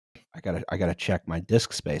I gotta check my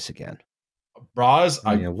disk space again. Roz,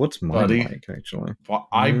 what's mine buddy, like actually?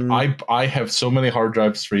 I have so many hard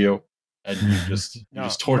drives for you, and you just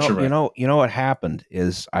torture me. You know what happened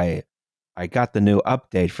is I got the new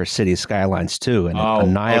update for City Skylines 2, and it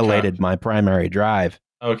annihilated my primary drive.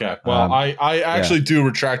 Okay. Well, I actually do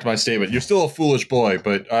retract my statement. You're still a foolish boy,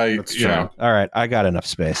 but That's true. All right, I got enough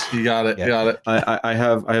space. You got it. Yeah. Got it. I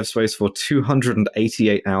have space for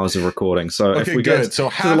 288 hours of recording. So if we get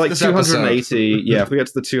so to like this 280, if we get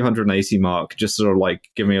to the 280 mark, just sort of like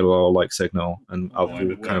give me a little like signal, and I'll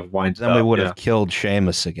kind of wind it up. Then we would have killed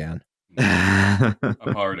Seamus again.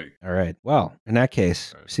 I'm hardy. All right. Well, in that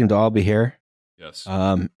case, we seem to all be here. Yes.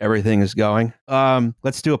 Everything is going.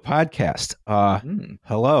 Let's do a podcast.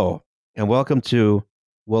 Hello, and welcome to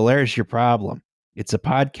Well, There's Your Problem. It's a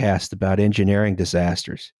podcast about engineering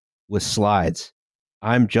disasters with slides.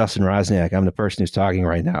 I'm Justin Rosniak. I'm the person who's talking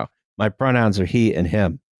right now. My pronouns are he and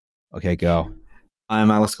him. Okay, go. I'm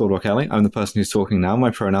Alex Caldwell-Kelly. I'm the person who's talking now. My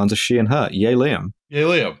pronouns are she and her. Yay, Liam. Yay,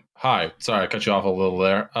 Liam. Hi. Sorry, I cut you off a little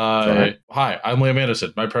there. Hi, I'm Liam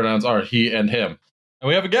Anderson. My pronouns are he and him. And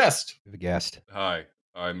we have a guest. Hi,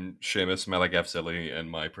 I'm Seamus Malagafzeli, and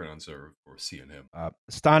my pronouns are, of course, he and him.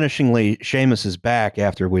 Astonishingly, Seamus is back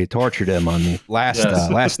after we tortured him on the last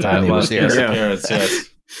time he was here. Yes.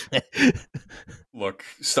 Look,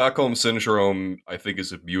 Stockholm Syndrome, I think,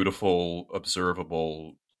 is a beautiful,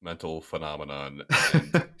 observable mental phenomenon,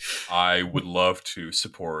 and I would love to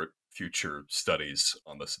support future studies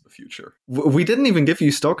on this in the future. We didn't even give you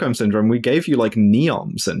Stockholm Syndrome. We gave you like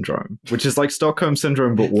Neom Syndrome, which is like Stockholm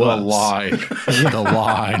Syndrome, but worse. The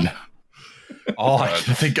line. All I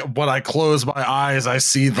can think of, when I close my eyes, I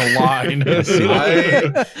see the line.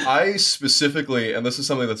 I specifically, and this is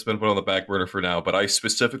something that's been put on the back burner for now, but I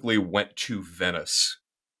specifically went to Venice,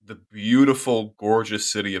 the beautiful, gorgeous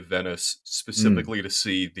city of Venice, specifically to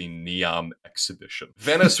see the Neom exhibition.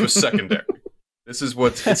 Venice was secondary. This is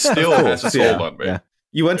what it still has its hold on me. Yeah.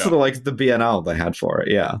 You went to the Biennale they had for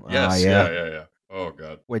it, yeah. Yes, yeah. Oh,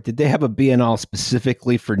 God. Wait, did they have a Biennale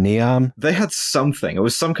specifically for Neom? They had something. It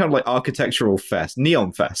was some kind of like architectural fest,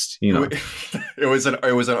 Neon Fest, you know. It was an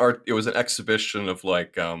exhibition of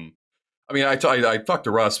like I talked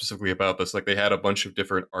to Ross specifically about this. Like, they had a bunch of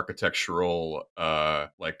different architectural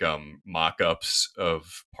mock-ups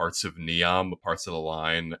of parts of Neom, parts of the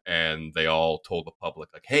line, and they all told the public,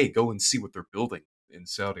 like, hey, go and see what they're building in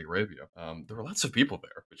Saudi Arabia. There were lots of people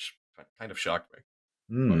there, which kind of shocked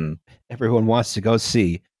me. Everyone wants to go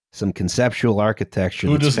see some conceptual architecture.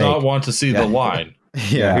 Who does not want to see the line?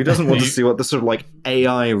 Yeah, who doesn't want to see what the sort of like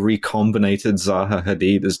AI recombinated Zaha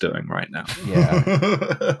Hadid is doing right now?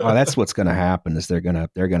 Yeah, well, that's what's going to happen. Is they're gonna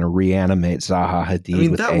reanimate Zaha Hadid. I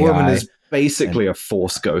mean, with that AI, woman is basically a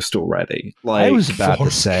Force ghost already. Like, I was about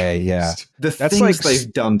to say, yeah, the things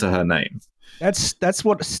they've done to her name. That's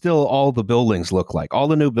what still all the buildings look like. All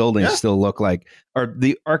the new buildings still look like, or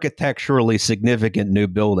the architecturally significant new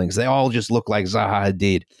buildings. They all just look like Zaha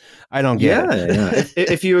Hadid. I don't get it. Yeah.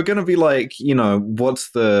 If you were going to be like,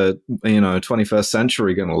 what's the 21st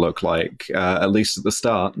century going to look like? At least at the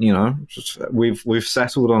start, we've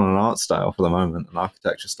settled on an art style for the moment, an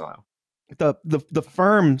architecture style. The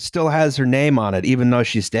firm still has her name on it, even though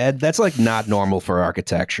she's dead. That's like not normal for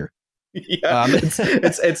architecture. Yeah,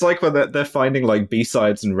 it's like when they're finding like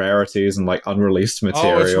B-sides and rarities and like unreleased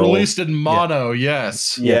material. Oh, it's released in mono.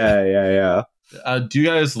 Yes. Yeah. Do you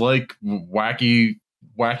guys like wacky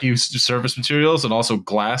surface materials and also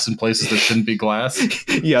glass in places that shouldn't be glass?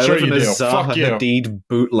 Yeah, sure I live in a you do. Zaha Fuck you. Hadid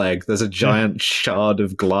bootleg. There's a giant shard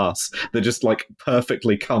of glass that just like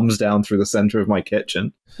perfectly comes down through the center of my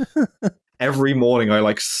kitchen. Every morning I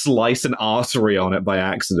like slice an artery on it by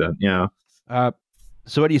accident. Yeah.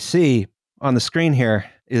 So what you see on the screen here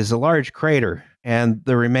is a large crater and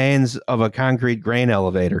the remains of a concrete grain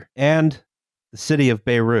elevator and the city of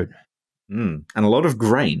Beirut. And a lot of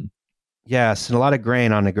grain. Yes, and a lot of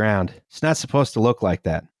grain on the ground. It's not supposed to look like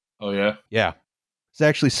that. Oh, yeah? Yeah. It's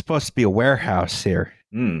actually supposed to be a warehouse here.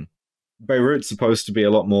 Beirut's supposed to be a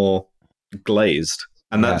lot more glazed.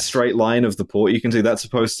 And that straight line of the port you can see, that's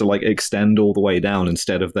supposed to like extend all the way down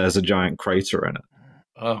instead of there's a giant crater in it.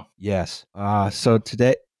 Oh. Yes. So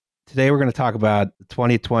today we're going to talk about the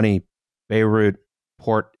 2020 Beirut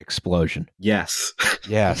port explosion. Yes.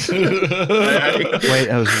 Yes.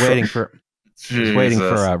 I was waiting for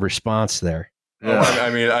a response there. Yeah.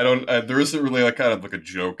 There isn't really like kind of like a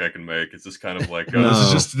joke I can make. It's just kind of like this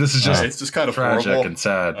is just it's just kind of tragic horrible and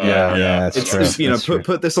sad. That's true.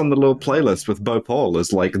 Put this on the little playlist with Bhopal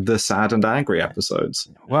as like the sad and angry episodes.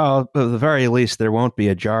 Well, at the very least, there won't be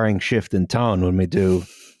a jarring shift in tone when we do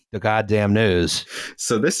the goddamn news.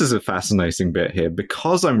 So this is a fascinating bit here.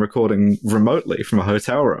 Because I'm recording remotely from a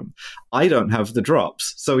hotel room, I don't have the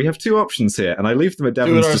drops. So we have two options here, and I leave them at Do it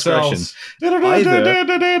Devin's discretion. ourselves. Either add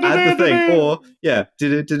the thing, or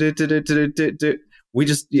we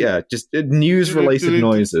just news related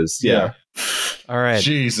noises. Yeah. All right.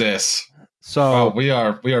 Jesus. So Oh, we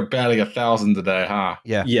are batting 1,000 today, huh?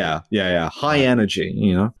 Yeah. High energy,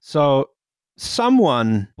 you know. So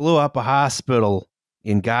someone blew up a hospital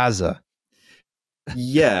in Gaza.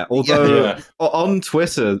 Yeah, although on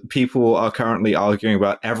Twitter, people are currently arguing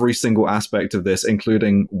about every single aspect of this,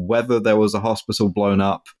 including whether there was a hospital blown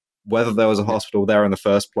up, whether there was a hospital there in the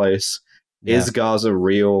first place. Is Gaza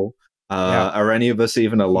real? Are any of us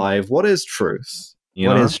even alive? What is truth?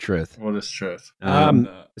 What is truth? What is truth?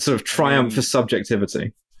 Sort of triumph for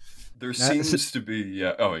subjectivity. There seems to be,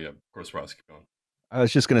 of course, Ross, keep going. I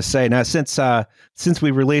was just going to say, now since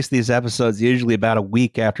we release these episodes usually about a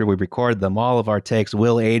week after we record them, all of our takes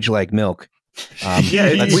will age like milk.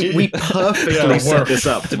 We perfectly set this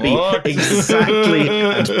up to be exactly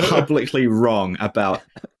and publicly wrong about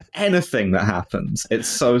anything that happens. It's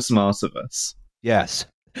so smart of us. Yes.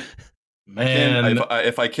 Man.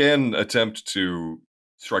 If I can attempt to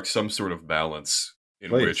strike some sort of balance in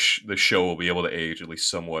which the show will be able to age at least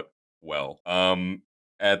somewhat well.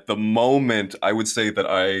 At the moment, I would say that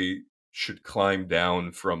I should climb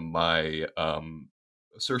down from my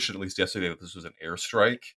assertion, at least yesterday, that this was an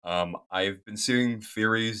airstrike. I've been seeing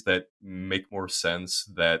theories that make more sense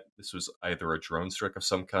that this was either a drone strike of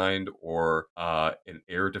some kind or an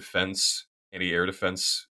anti-air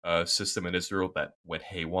defense system in Israel that went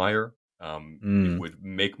haywire. It would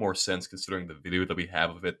make more sense considering the video that we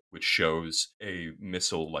have of it, which shows a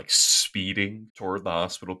missile like speeding toward the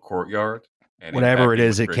hospital courtyard. And whatever it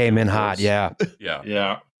is, it came in hot. Yeah.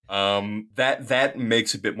 That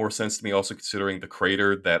makes a bit more sense to me. Also considering the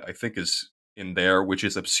crater that I think is in there, which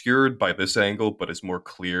is obscured by this angle, but is more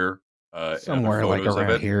clear somewhere like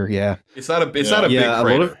around here. Yeah, it's not a big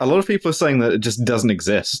crater. A lot of people are saying that it just doesn't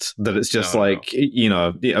exist. That it's just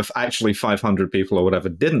if actually 500 people or whatever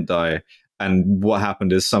didn't die. And what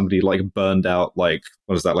happened is somebody like burned out like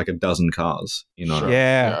a dozen cars. You know,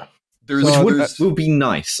 yeah. Which would be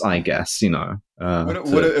nice, I guess. You know,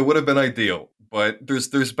 it would have been ideal. But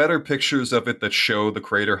there's better pictures of it that show the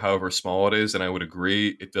crater, however small it is, and I would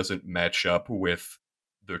agree it doesn't match up with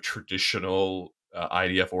the traditional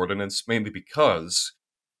IDF ordnance, mainly because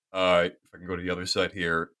if I can go to the other side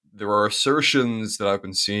here, there are assertions that I've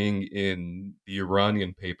been seeing in the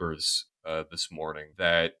Iranian papers this morning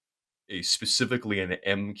that specifically an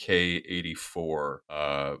MK-84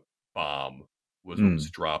 bomb was what was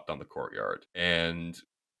dropped on the courtyard. And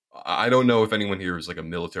I don't know if anyone here is like a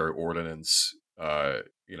military ordnance,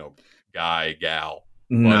 guy, gal.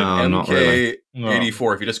 But an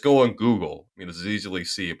MK-84, if you just go on Google, this is easily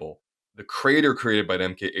seeable. The crater created by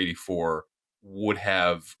an MK-84 would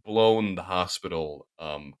have blown the hospital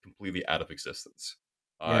completely out of existence.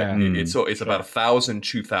 It's about 1,000,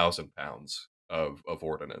 2,000 pounds of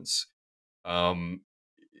ordnance.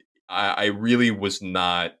 I really was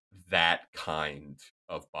not that kind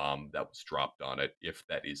of bomb that was dropped on it, if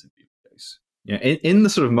that is indeed the case. Yeah, in the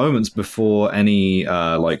sort of moments before any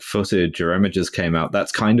footage or images came out,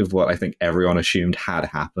 that's kind of what I think everyone assumed had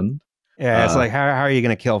happened. Yeah, it's like, how are you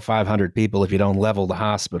going to kill 500 people if you don't level the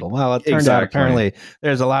hospital? Well, it turned out apparently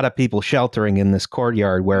there's a lot of people sheltering in this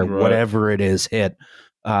courtyard where whatever it is hit.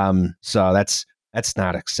 So that's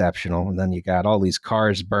not exceptional. And then you got all these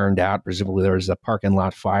cars burned out. Presumably there was a parking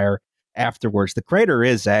lot fire afterwards. The crater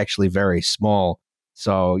is actually very small.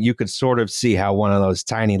 So you could sort of see how one of those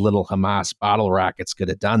tiny little Hamas bottle rockets could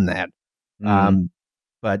have done that.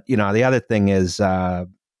 But, the other thing is,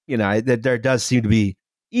 there does seem to be,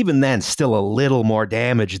 even then, still a little more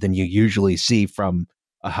damage than you usually see from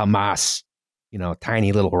a Hamas,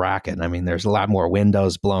 tiny little rocket. I mean, there's a lot more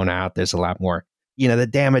windows blown out. There's a lot more, the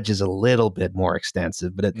damage is a little bit more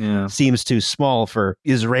extensive, but it seems too small for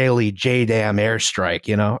Israeli JDAM airstrike,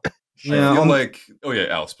 I feel like,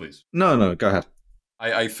 Alice, please. No, go ahead.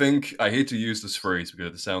 I think, I hate to use this phrase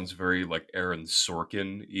because it sounds very like Aaron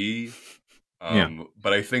Sorkin-y.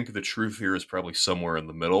 But I think the truth here is probably somewhere in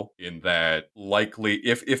the middle, in that likely,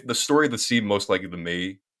 if the story that seemed most likely to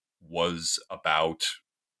me was about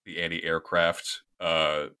the anti-aircraft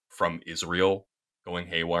from Israel going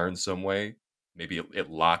haywire in some way, maybe it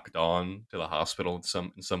locked on to the hospital in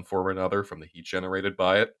some form or another from the heat generated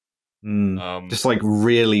by it. Just like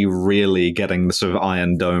really, really getting the sort of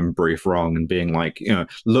Iron Dome brief wrong and being like,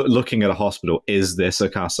 looking at a hospital, is this a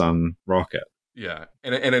Qassam rocket? Yeah,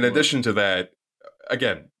 and in addition to that,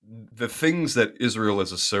 again, the things that Israel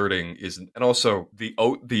is asserting is, and also the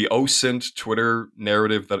OSINT Twitter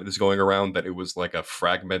narrative that is going around that it was like a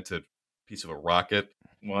fragmented piece of a rocket.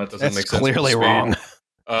 What? Doesn't That's make sense clearly with the speed.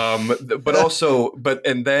 wrong. But also, but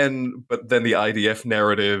then the IDF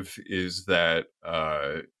narrative is that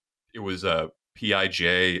it was a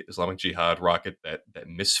PIJ Islamic Jihad rocket that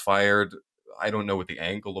misfired. I don't know what the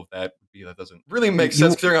angle of that would be. That doesn't really make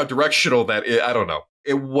sense, considering how directional that is. I don't know.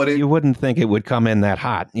 It wouldn't. You wouldn't think it would come in that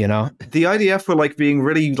hot, you know? The IDF were like being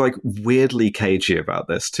really like weirdly cagey about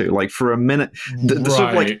this too. Like for a minute, the sort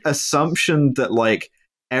of like assumption that like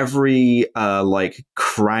every like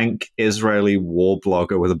crank Israeli war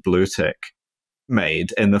blogger with a blue tick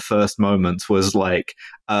made in the first moments was like,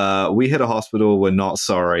 we hit a hospital, we're not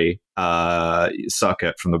sorry, suck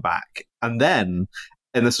it from the back. And then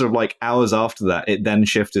in the sort of like hours after that, it then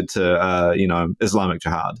shifted to Islamic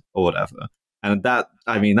Jihad or whatever. And that,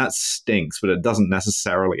 I mean, that stinks, but it doesn't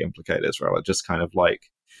necessarily implicate Israel. It just kind of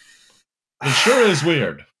like, it sure is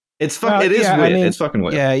weird. It is weird. I mean, it's fucking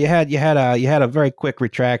weird. Yeah, you had a very quick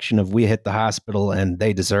retraction of we hit the hospital and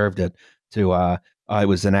they deserved it. To it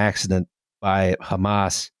was an accident by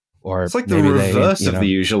Hamas, or it's like the reverse of the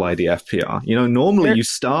usual IDF PR. You know, normally you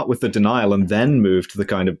start with the denial and then move to the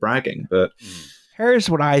kind of bragging. But here's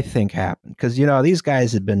what I think happened, because these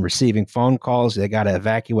guys have been receiving phone calls. They got to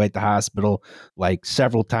evacuate the hospital like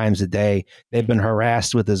several times a day. They've been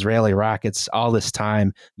harassed with Israeli rockets all this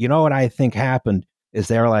time. You know what I think happened is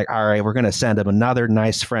they were like, all right, we're going to send them another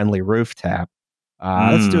nice, friendly roof tap.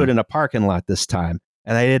 Let's do it in a parking lot this time.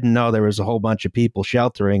 And they didn't know there was a whole bunch of people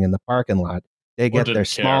sheltering in the parking lot. They get their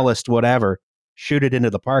smallest whatever, shoot it into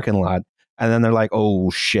the parking lot, and then they're like, oh,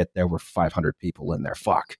 shit, there were 500 people in there.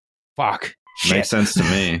 Fuck. Shit. Makes sense to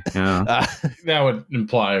me. Yeah. That would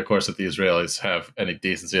imply, of course, that the Israelis have any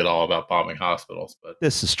decency at all about bombing hospitals. But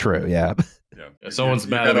this is true, yeah. If someone's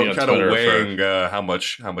mad at me on Twitter weighing how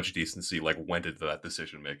much decency like went into that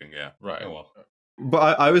decision making. Yeah, right. Oh, well.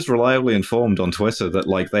 But I was reliably informed on Twitter that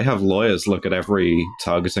like they have lawyers look at every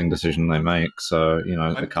targeting decision they make, so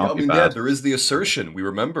it can't be bad. Yeah, there is the assertion. We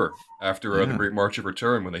remember after the Great March of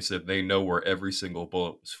Return when they said they know where every single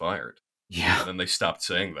bullet was fired. Yeah, and then they stopped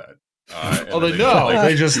saying that. They know.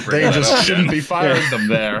 They just shouldn't be firing them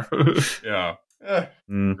there. Yeah.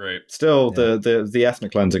 Great. Still, the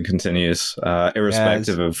ethnic cleansing continues,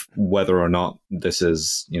 irrespective of whether or not this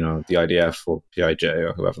is the IDF or PIJ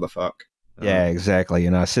or whoever the fuck. Yeah, exactly.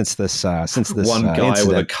 Since this one guy incident,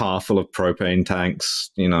 with a car full of propane tanks,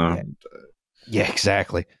 Yeah,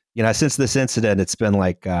 exactly. Since this incident, it's been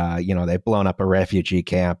like they've blown up a refugee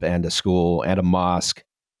camp and a school and a mosque.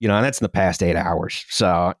 And that's in the past 8 hours.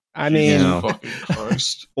 So I mean, all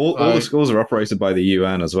the schools are operated by the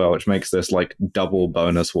UN as well, which makes this like double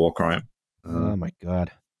bonus war crime. Oh my god.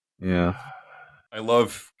 Yeah, I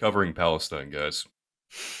love covering Palestine, guys.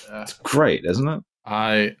 It's great, isn't it?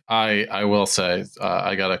 I will say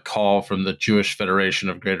I got a call from the Jewish Federation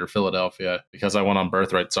of Greater Philadelphia because I went on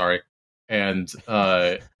Birthright, and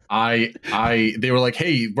they were like,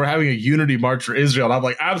 hey, we're having a unity march for Israel, and I'm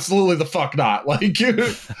like, absolutely the fuck not. Like,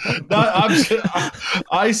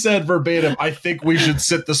 I said verbatim, I think we should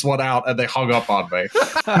sit this one out, and they hung up on me.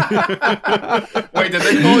 Wait, did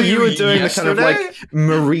they call you were doing yesterday? the kind of like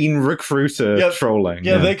marine recruiter trolling?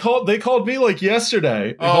 Yeah, they called me like yesterday.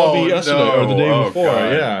 They called me yesterday or the day before.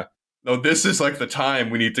 God. Yeah. No, this is like the time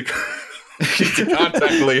we need to contact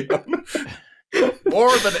Liam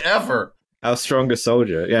more than ever. Our strongest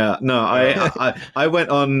soldier. Yeah. No, I went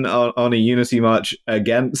on a unity march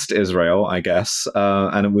against Israel, I guess,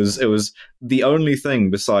 and it was the only thing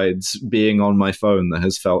besides being on my phone that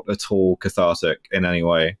has felt at all cathartic in any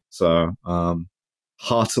way. So,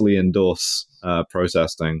 heartily endorse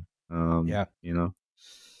protesting. Yeah.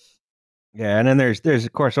 Yeah, and then there's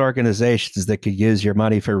of course organizations that could use your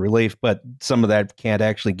money for relief, but some of that can't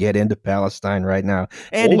actually get into Palestine right now.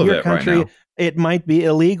 And all in of your it country, right now. It might be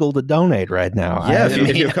illegal to donate right now. Yeah,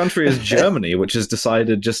 if your country is Germany, which has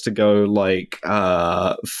decided just to go like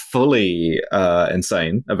fully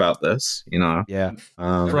insane about this, Yeah.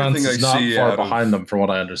 France is not far behind them, from what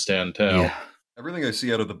I understand, too. Yeah. Everything I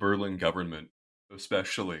see out of the Berlin government,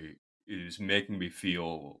 especially, is making me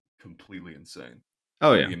feel completely insane.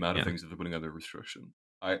 Oh yeah, the amount of things that they're putting under restriction.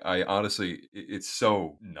 I honestly, it's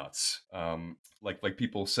so nuts. Like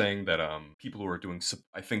people saying that people who are doing,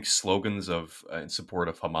 I think, slogans of in support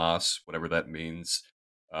of Hamas, whatever that means,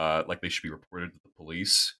 like they should be reported to the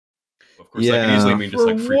police. Of course, that can easily mean just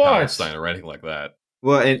like free Palestine or anything like that.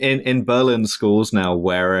 Well, in Berlin, schools now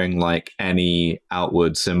wearing like any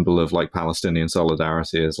outward symbol of like Palestinian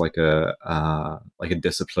solidarity is like a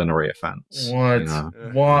disciplinary offense. What? You know?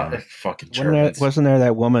 What? Yeah. Fucking Wasn't Germans. there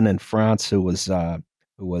that woman in France who was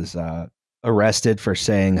arrested for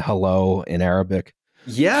saying hello in Arabic?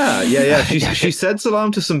 Yeah. She said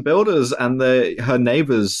salam to some builders, and her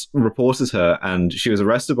neighbors reported her, and she was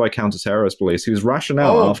arrested by counter-terrorist police, whose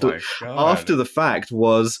rationale after the fact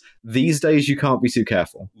was, these days you can't be too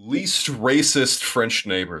careful. Least racist French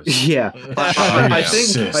neighbors. Yeah. I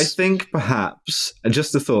think perhaps, and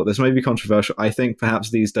just a thought, this may be controversial, I think perhaps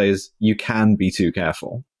these days you can be too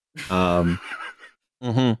careful. Alex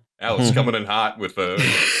coming in hot with a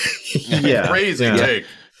crazy take.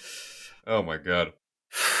 Oh my god.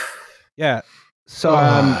 Yeah. So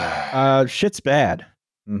shit's bad.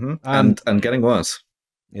 And getting worse.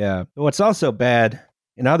 Yeah. What's also bad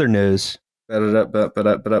in other news, this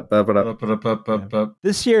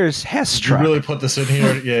year's Hess truck. You really put this in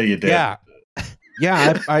here? Yeah, you did. Yeah.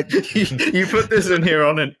 Yeah, you put this in here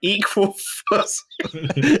on an equal fuss.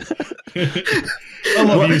 I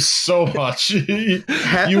love you so much.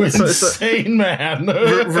 You insane man.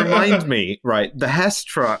 Remind me, right? The Hess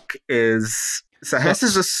truck is... So Hess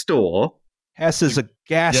is a store. Hess is a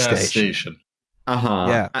gas station.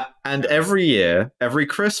 Yeah. And every year, every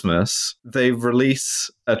Christmas, they release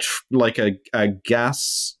a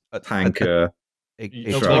gas tanker. A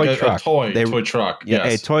toy truck. Toy truck. Yeah,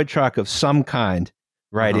 yes. a toy truck of some kind.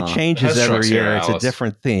 Right. It changes every year. It's a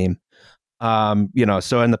different theme.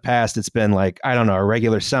 So in the past, it's been like, I don't know, a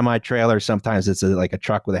regular semi-trailer. Sometimes it's like a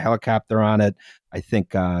truck with a helicopter on it. I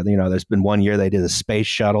think, there's been one year they did a space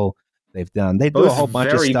shuttle. They do a whole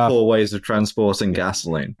bunch of stuff. Very poor ways of transporting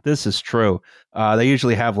gasoline. This is true. They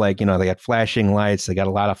usually have they got flashing lights. They got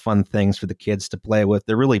a lot of fun things for the kids to play with.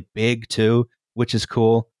 They're really big too, which is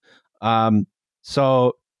cool.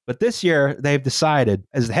 But this year they've decided,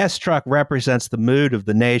 as the Hess truck represents the mood of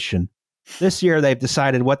the nation, this year they've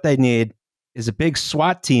decided what they need is a big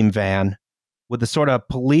SWAT team van with a sort of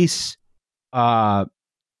police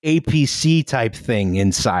APC type thing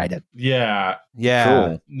inside it. Yeah.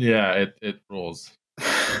 Cool. Yeah, it rules.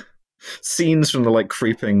 Scenes from the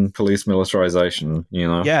creeping police militarization,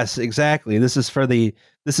 Yes, exactly. This is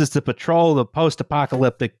to patrol the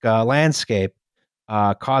post-apocalyptic landscape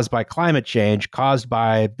caused by climate change, caused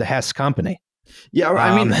by the Hess company. Yeah,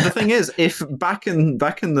 I mean, the thing is, if back in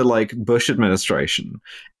the Bush administration,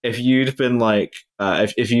 if you'd been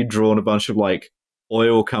if you'd drawn a bunch of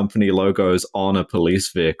oil company logos on a police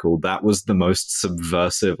vehicle, that was the most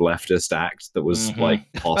subversive leftist act that was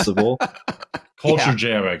possible. Culture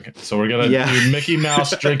jamming. So we're gonna do Mickey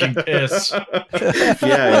Mouse drinking piss.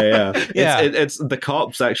 Yeah. It's the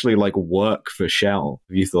cops actually work for Shell.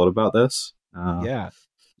 Have you thought about this? Yeah.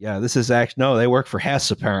 This is actually they work for Hess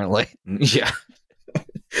apparently. Yeah,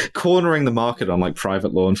 cornering the market on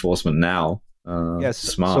private law enforcement now. Yes.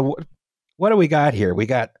 Smart. So what do we got here? We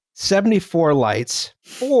got 74 lights,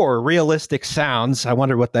 4 realistic sounds. I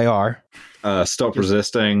wonder what they are. Stop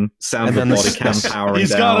resisting. Sound of body cam powering He's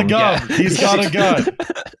down. got a gun. Yeah. He's got a gun.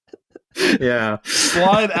 Yeah.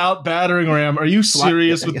 Slide out battering ram. Are you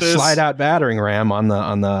serious with this? Slide out battering ram on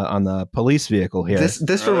the police vehicle here.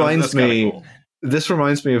 This reminds me. Cool. This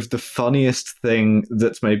reminds me of the funniest thing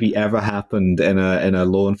that's maybe ever happened in a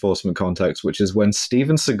law enforcement context, which is when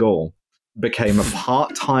Steven Seagal became a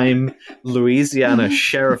part-time Louisiana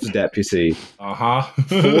sheriff's deputy for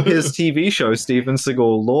his TV show Steven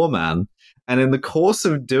Seagal Lawman. And in the course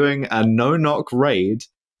of doing a no-knock raid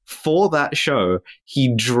for that show,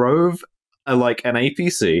 he drove an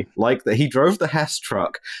APC, he drove the Hess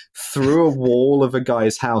truck through a wall of a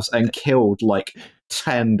guy's house and killed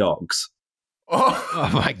 10 dogs. Oh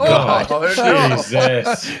my God.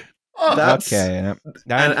 Jesus. Okay.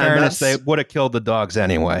 Now, in fairness, they would have killed the dogs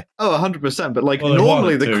anyway. Oh, 100%. But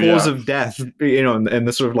normally the cause of death, in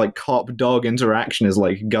the sort of cop-dog interaction is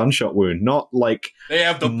gunshot wound, not they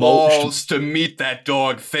have the balls to meet that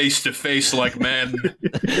dog face to face like men.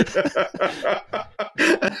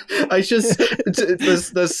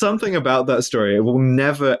 There's something about that story. It will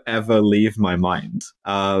never ever leave my mind.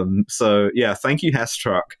 So yeah, thank you, Hess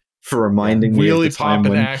Truck, for reminding me of the time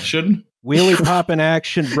when action. Wheelie pop in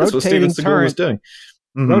action, rotating turn. Was doing.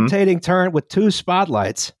 Rotating turn with 2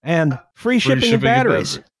 spotlights and free shipping and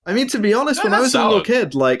batteries. I mean, to be honest, when I was a little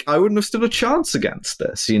kid, I wouldn't have stood a chance against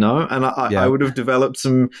this, and I would have developed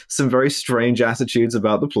some very strange attitudes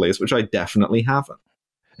about the police, which I definitely haven't.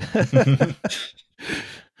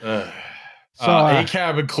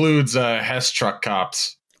 ACAB includes Hess truck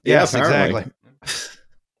cops. Yes, exactly.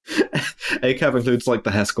 ACAB includes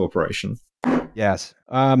the Hess Corporation. Yes.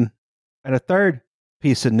 And a third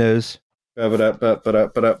piece of news.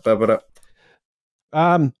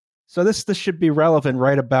 So this should be relevant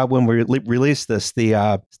right about when we release this.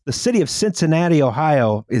 The city of Cincinnati,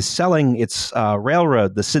 Ohio, is selling its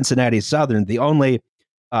railroad, the Cincinnati Southern, the only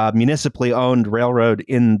municipally owned railroad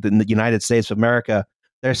in the United States of America.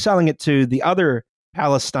 They're selling it to the other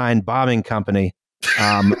Palestine bombing company,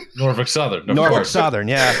 Norfolk Southern. Norfolk Southern,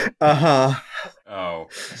 yeah. Oh. Oh,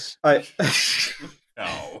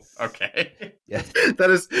 okay. Yeah. That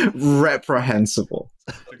is reprehensible.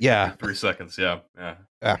 Yeah. 3 seconds, yeah.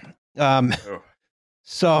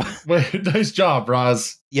 So Wait, nice job,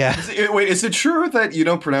 Roz. Yeah. Wait, is it true that you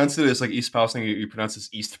don't pronounce it as like East Palestine, you pronounce it as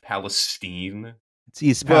East Palestine? It's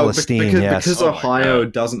East Palestine, yes. Because Ohio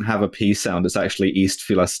doesn't have a P sound, it's actually East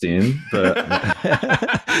Philistine. But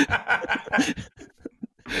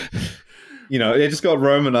it just got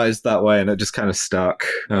romanized that way, and it just kind of stuck.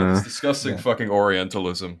 It's disgusting fucking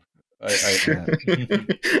Orientalism.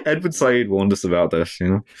 Edward Said warned us about this,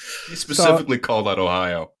 He specifically called out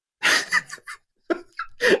Ohio.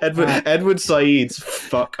 Edward Said's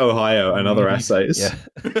 "Fuck Ohio" and other essays. Yeah.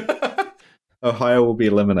 Ohio will be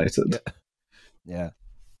eliminated. Yeah.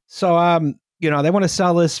 So, they want to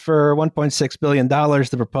sell this for $1.6 billion.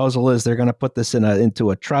 The proposal is they're going to put this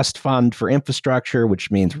into a trust fund for infrastructure,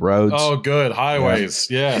 which means roads. Oh, good. Highways.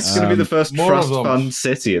 Yeah. Yes. It's going to be the first trust fund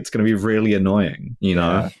city. It's going to be really annoying,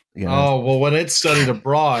 Oh, well, when it's studied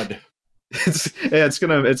abroad. It's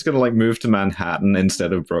gonna like move to Manhattan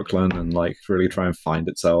instead of Brooklyn and like really try and find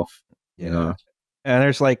itself. And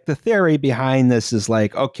there's like the theory behind this is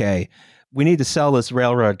like, okay, we need to sell this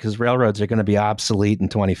railroad because railroads are going to be obsolete in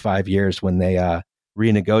 25 years when they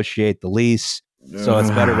renegotiate the lease. So it's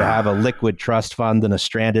better to have a liquid trust fund than a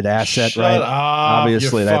stranded asset, Shut right? Up,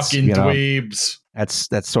 obviously, that's dweebs.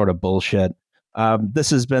 That's sort of bullshit. This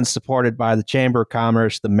has been supported by the Chamber of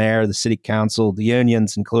Commerce, the mayor, the city council, the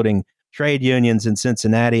unions, including trade unions in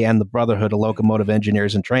Cincinnati and the Brotherhood of Locomotive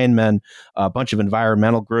Engineers and Trainmen, a bunch of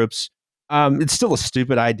environmental groups. It's still a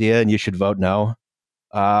stupid idea, and you should vote no.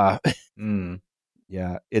 Yeah,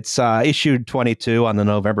 it's issued 22 on the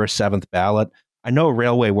November 7th ballot. I know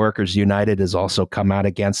Railway Workers United has also come out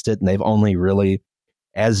against it, and they've only really,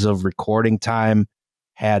 as of recording time,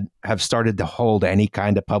 have started to hold any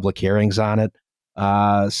kind of public hearings on it.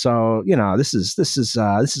 So this is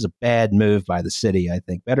a bad move by the city. I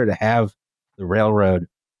think better to have the railroad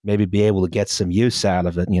maybe be able to get some use out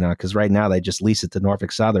of it. Because right now they just lease it to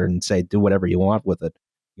Norfolk Southern and say do whatever you want with it.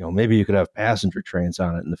 Maybe you could have passenger trains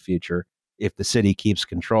on it in the future if the city keeps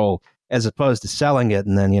control, as opposed to selling it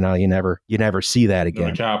and then you never see that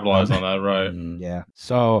again. Capitalize on that, right? Yeah.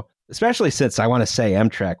 So especially since I want to say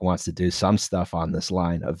Amtrak wants to do some stuff on this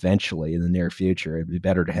line eventually in the near future, it'd be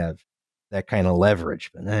better to have that kind of leverage,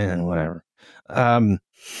 but whatever.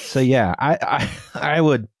 So yeah, I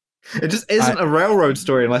would. It just isn't a railroad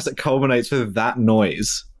story unless it culminates with that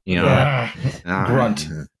noise, grunt.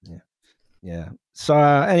 Yeah. So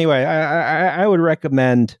anyway, I would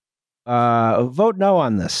recommend vote no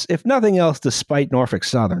on this, if nothing else, despite Norfolk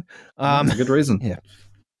Southern. That's a good reason.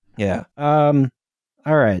 Yeah. All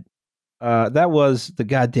right. That was the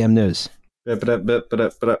goddamn news.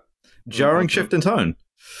 Jarring shift in tone.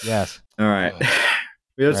 Yes. All right.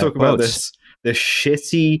 We got to talk about this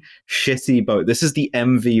shitty boat. This is the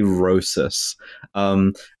MV Rosas.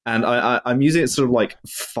 And I'm using it sort of like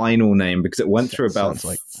final name because it went through about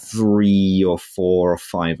like 3 or 4 or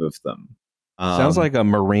 5 of them. Sounds like a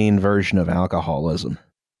marine version of alcoholism.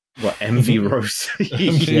 What, MV Rose?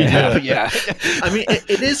 Yeah. I mean,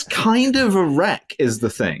 it is kind of a wreck, is the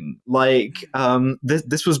thing. Like,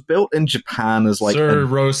 this was built in Japan as like Sir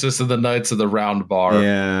Rosas and the Knights of the Round Bar.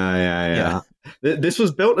 Yeah. This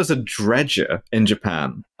was built as a dredger in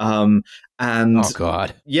Japan. And oh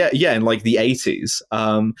god, yeah, in like the 80s.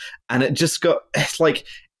 And it just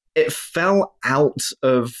it fell out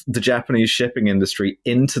of the Japanese shipping industry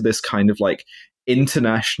into this kind of like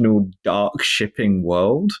international dark shipping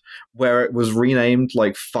world where it was renamed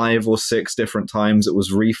like 5 or 6 different times. It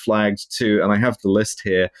was reflagged to, and I have the list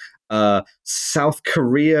here, South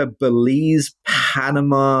Korea, Belize,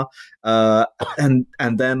 Panama, and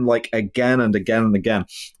then like again and again and again.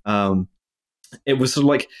 It was sort of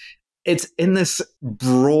like, it's in this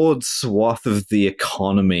broad swath of the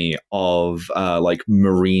economy of like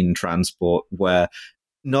marine transport where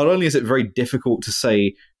not only is it very difficult to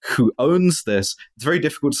say who owns this, it's very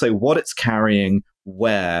difficult to say what it's carrying,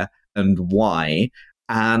 where, and why.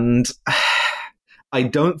 And I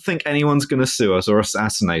don't think anyone's going to sue us or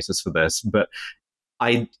assassinate us for this, but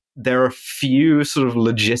there are a few sort of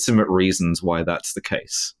legitimate reasons why that's the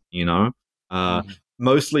case,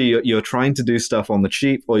 mostly you're trying to do stuff on the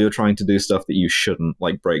cheap, or you're trying to do stuff that you shouldn't,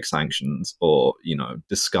 like break sanctions or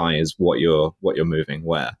disguise what you're moving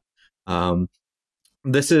where.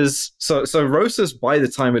 This is so Rosas, by the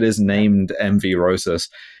time it is named MV Rosas,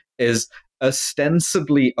 is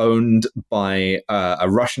ostensibly owned by a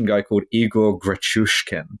Russian guy called Igor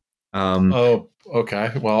Grachushkin. Oh,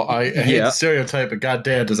 okay. Well, I hate the stereotype, but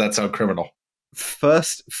goddamn, does that sound criminal?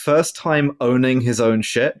 First time owning his own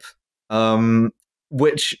ship,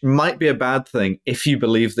 which might be a bad thing if you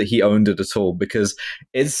believe that he owned it at all, because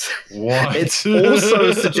it's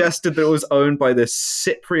also suggested that it was owned by this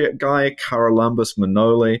Cypriot guy, Charalambos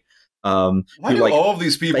Manoli. Why do all of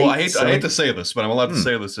these people? I hate to say this, but I'm allowed to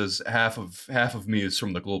say this, as half of me is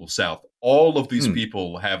from the global south. All of these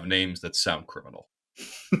people have names that sound criminal.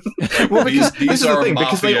 Well, these are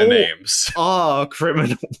mafia names. Ah,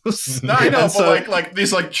 criminals. I know, but like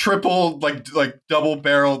these triple, like double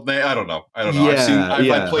barreled. I don't know. Yeah,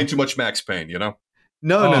 I've played too much Max Payne. No.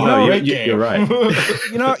 You're right.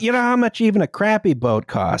 you know how much even a crappy boat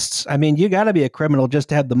costs. I mean, you got to be a criminal just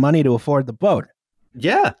to have the money to afford the boat.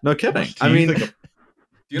 Yeah, no kidding. Do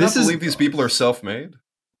you not believe these people are self-made?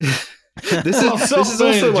 This is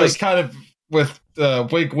also just kind of with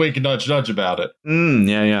wink, wink, nudge, nudge about it.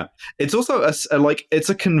 Yeah. It's also it's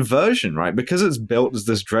a conversion, right? Because it's built as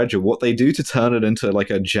this dredger. What they do to turn it into like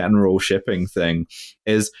a general shipping thing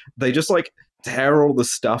is they just tear all the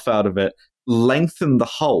stuff out of it, lengthen the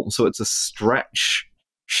hull so it's a stretch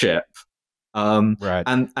ship. Right.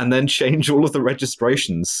 And then change all of the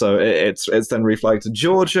registrations, so it's then reflagged to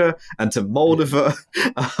Georgia and to Moldova,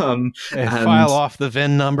 and file off the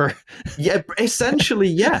VIN number. Yeah, essentially,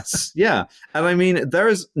 yes, yeah. And I mean, there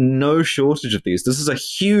is no shortage of these. This is a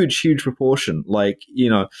huge proportion.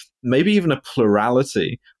 Maybe even a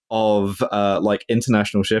plurality of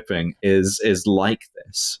international shipping is like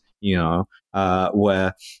this.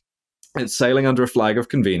 Where it's sailing under a flag of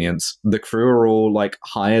convenience. The crew are all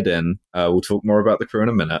hired in. We'll talk more about the crew in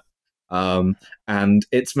a minute. And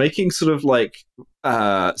it's making sort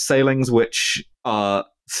of sailings which are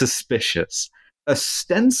suspicious.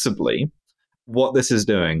 Ostensibly, what this is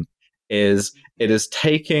doing is it is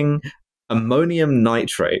taking ammonium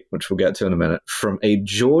nitrate, which we'll get to in a minute, from a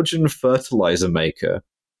Georgian fertilizer maker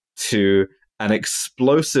to an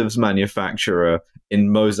explosives manufacturer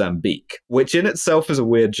in Mozambique, which in itself is a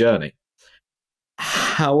weird journey.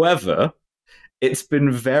 However, it's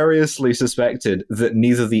been variously suspected that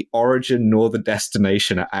neither the origin nor the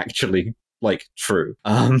destination are actually true.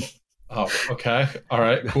 Oh, okay. All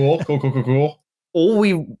right. Cool. All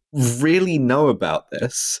we really know about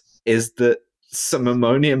this is that some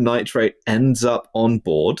ammonium nitrate ends up on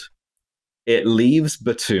board. It leaves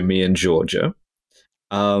Batumi in Georgia.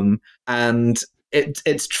 And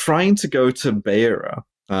it's trying to go to Beira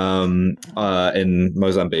in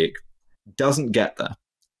Mozambique. Doesn't get there.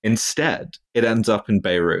 Instead, it ends up in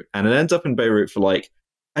Beirut. And it ends up in Beirut for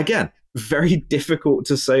again, very difficult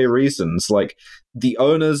to say reasons. The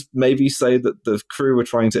owners maybe say that the crew were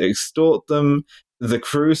trying to extort them. The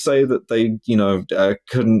crew say that they,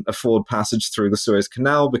 couldn't afford passage through the Suez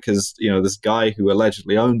Canal because, this guy who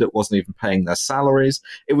allegedly owned it wasn't even paying their salaries.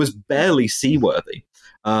 It was barely seaworthy.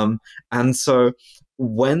 And so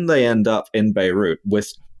when they end up in Beirut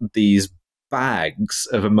with these bags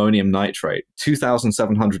of ammonium nitrate,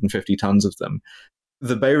 2,750 tons of them,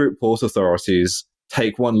 the Beirut port authorities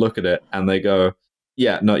take one look at it and they go,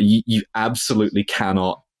 yeah, no, you absolutely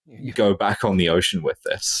cannot go back on the ocean with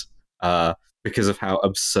this because of how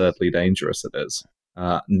absurdly dangerous it is.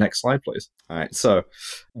 Next slide, please. All right, so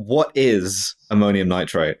what is ammonium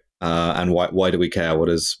nitrate? And why do we care?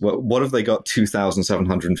 What have they got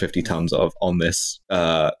 2,750 tons of on this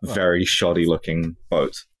very shoddy looking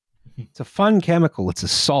boat? It's a fun chemical. It's a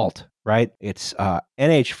salt, right? It's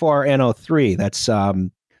NH4NO3. That's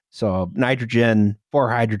so nitrogen, 4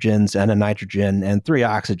 hydrogens, and a nitrogen, and 3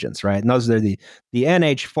 oxygens, right? And those are the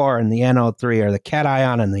NH4 and the NO3 are the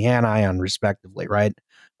cation and the anion, respectively, right?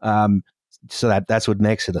 So that's what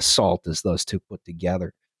makes it a salt, is those two put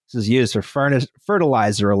together. This is used for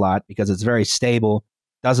fertilizer a lot because it's very stable,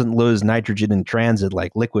 doesn't lose nitrogen in transit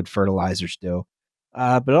like liquid fertilizers do.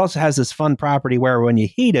 But it also has this fun property where when you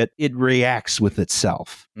heat it, it reacts with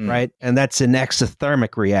itself, right? And that's an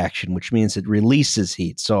exothermic reaction, which means it releases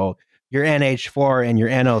heat. So your NH4 and your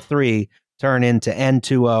NO3 turn into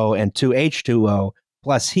N2O and 2H2O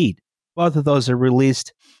plus heat. Both of those are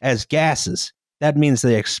released as gases. That means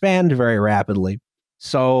they expand very rapidly.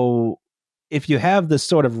 So if you have this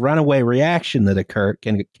sort of runaway reaction that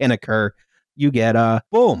can occur, you get a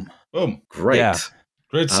boom. Boom. Great. Yeah.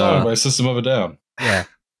 Great song by System of a Down. Yeah.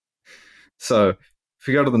 So if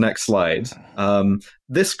we go to the next slide,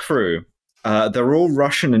 this crew, they're all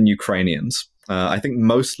Russian and Ukrainians. I think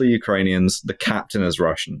mostly Ukrainians. The captain is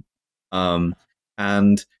Russian.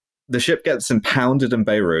 And the ship gets impounded in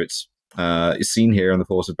Beirut. It's seen here in the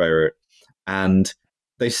port of Beirut. And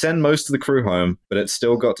they send most of the crew home, but it's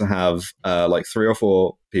still got to have like 3 or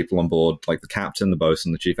 4 people on board, like the captain, the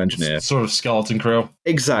bosun, the chief engineer. Sort of skeleton crew.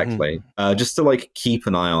 Exactly. Just to like keep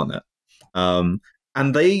an eye on it.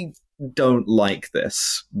 And they don't like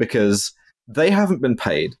this because they haven't been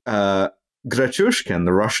paid. Grachushkin,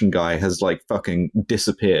 the Russian guy, has like fucking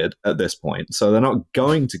disappeared at this point, so they're not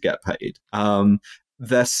going to get paid.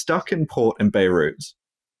 They're stuck in port in Beirut,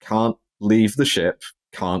 can't leave the ship,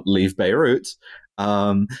 can't leave Beirut,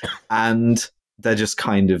 and they're just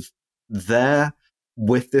kind of there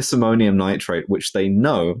with this ammonium nitrate, which they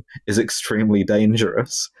know is extremely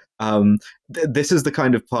dangerous. This is the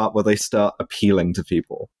kind of part where they start appealing to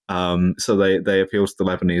people. So they appeal to the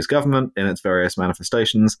Lebanese government in its various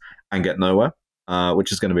manifestations and get nowhere,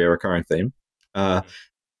 which is going to be a recurring theme.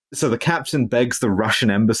 So the captain begs the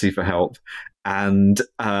Russian embassy for help, and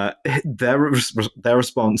their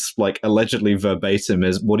response, like allegedly verbatim,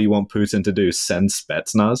 is, "What do you want Putin to do? Send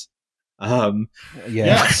Spetsnaz?"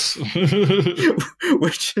 Yes.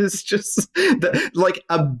 Which is just like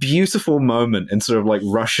a beautiful moment in sort of like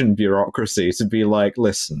Russian bureaucracy to be like,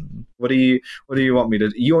 listen, what do you want me to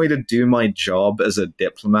do? You want me to do my job as a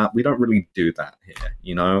diplomat? We don't really do that here,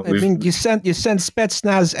 you know. I mean, you sent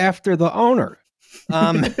Spetsnaz after the owner.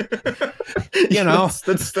 You know,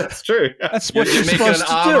 that's true. That's what you're making supposed an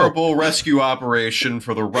to honorable rescue operation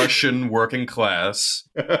for the Russian working class.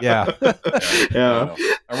 do. Yeah. Yeah.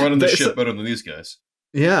 I'm running the ship better than these guys.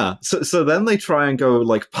 Yeah. So then they try and go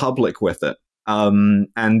like public with it.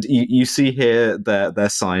 And you see here their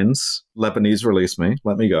signs. Lebanese release me.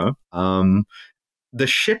 Let me go. The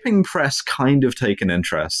shipping press kind of take an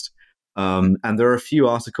interest. And there are a few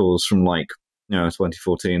articles from like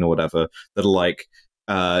 2014 or whatever that are like,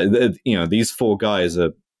 these 4 guys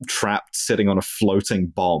are trapped sitting on a floating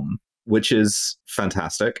bomb, which is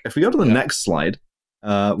fantastic. If we go to the next slide,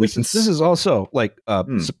 this is also like a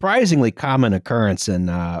surprisingly common occurrence in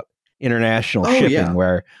international shipping,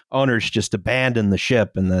 where owners just abandon the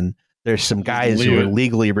ship, and then there's some guys who are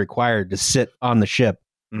legally required to sit on the ship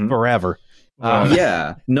forever.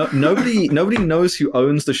 Nobody knows who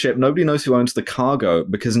owns the ship. Nobody knows who owns the cargo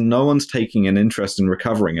because no one's taking an interest in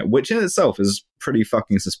recovering it, which in itself is pretty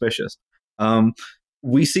fucking suspicious.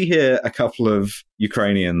 We see here a couple of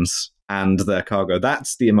Ukrainians and their cargo.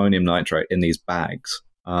 That's the ammonium nitrate in these bags,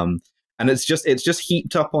 and it's just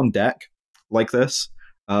heaped up on deck like this.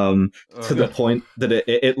 To the point that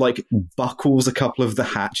it like buckles a couple of the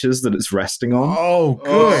hatches that it's resting on. Oh,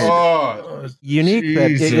 good. Unique.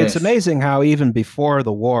 It's amazing how even before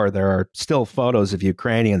the war, there are still photos of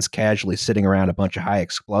Ukrainians casually sitting around a bunch of high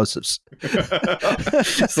explosives.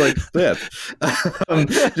 It's like that. And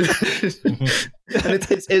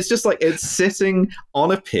it's just like it's sitting on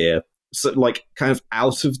a pier, so like kind of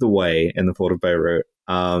out of the way in the port of Beirut.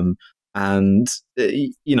 And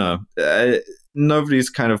nobody's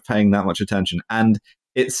kind of paying that much attention, and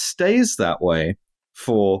it stays that way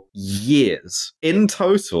for years. In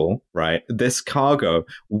total, right, this cargo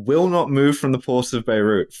will not move from the port of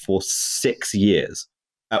Beirut for 6 years,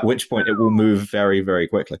 at which point it will move very, very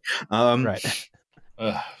quickly. Right.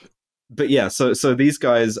 But yeah, so these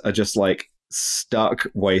guys are just like stuck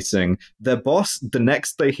waiting. Their boss, the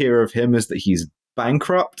next they hear of him is that he's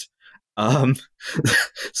bankrupt.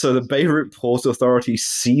 So the Beirut Port Authority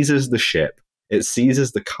seizes the ship. It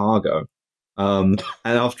seizes the cargo. And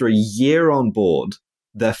after a year on board,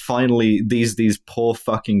 they're finally these poor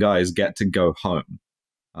fucking guys get to go home.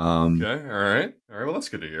 Okay, all right. Well, that's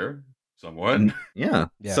good to hear. Somewhat. Yeah.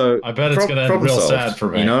 Yeah. So I bet it's gonna end real sad for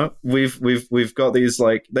me. You know, we've got these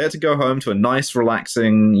like they had to go home to a nice,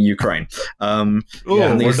 relaxing Ukraine. Where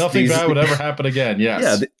nothing bad would ever happen again.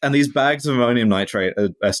 Yes. Yeah, and these bags of ammonium nitrate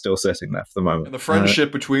are still sitting there for the moment. And the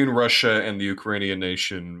friendship between Russia and the Ukrainian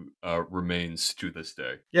nation remains to this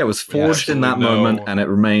day. Yeah, it was forged in that moment, and it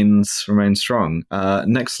remains strong.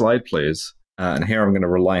 Next slide, please. And here I'm going to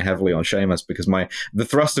rely heavily on Seamus because the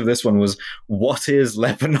thrust of this one was, what is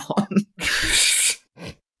Lebanon?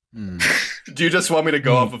 Do you just want me to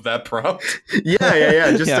go off of that prompt?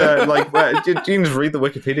 Yeah. Just you can just read the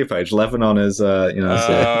Wikipedia page. Lebanon is, the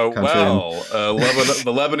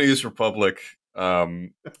Lebanese Republic.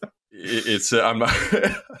 It's I'm not.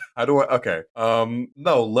 How do I? Okay.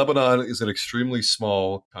 No, Lebanon is an extremely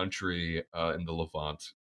small country in the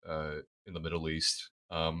Levant, in the Middle East.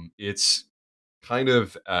 It's kind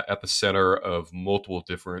of at the center of multiple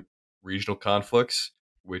different regional conflicts.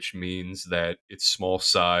 which means that its small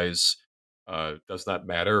size does not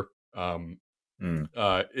matter.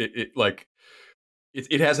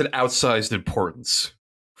 It has an outsized importance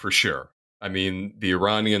for sure. I mean, the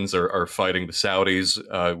Iranians are fighting the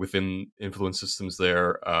Saudis within influence systems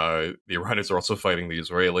there. The Iranians are also fighting the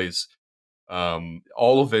Israelis.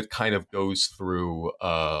 All of it kind of goes through,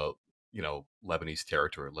 Lebanese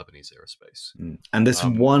territory, Lebanese airspace. And this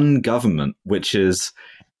one government, which is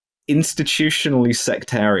institutionally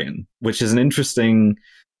sectarian, which is an interesting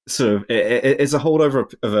sort of... It's a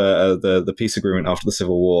holdover of the peace agreement after the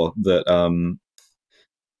Civil War that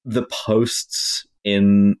the posts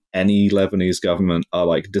in any Lebanese government are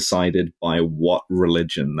like decided by what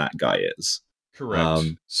religion that guy is. Correct.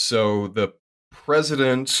 So the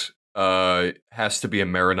president has to be a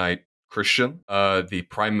Maronite Christian. The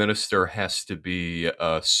prime minister has to be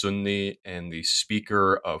Sunni, and the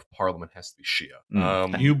speaker of parliament has to be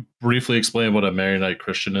Shia. Can you briefly explain what a Maronite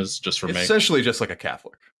Christian is, just for me? Essentially, just like a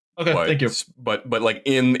Catholic. Okay, thank you. But like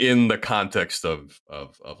in the context of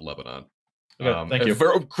Lebanon. Okay, thank you.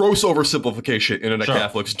 Gross oversimplification. Internet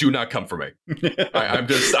Catholics, do not come for me. I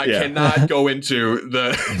cannot go into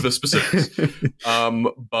the specifics.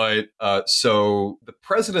 So the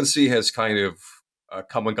presidency has kind of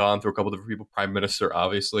come and gone through a couple of different people. Prime Minister,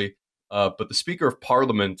 obviously. But the Speaker of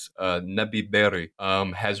Parliament, Nabi Berri,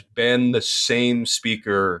 has been the same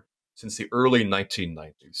speaker since the early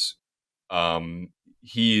 1990s.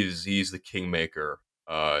 He's the kingmaker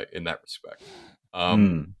in that respect.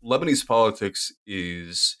 Lebanese politics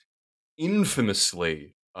is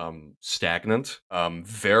infamously stagnant.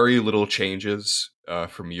 Very little changes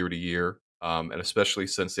from year to year. And especially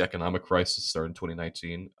since the economic crisis started in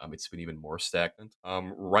 2019, it's been even more stagnant.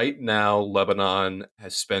 Right now, Lebanon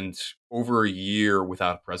has spent over a year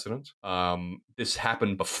without a president. This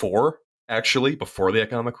happened before the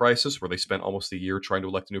economic crisis, where they spent almost a year trying to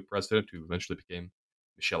elect a new president, who eventually became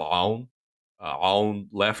Michel Aoun. Aoun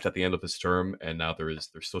left at the end of his term, and now they're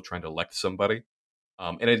still trying to elect somebody.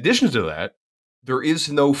 In addition to that, there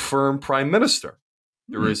is no firm prime minister.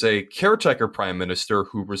 There is a caretaker prime minister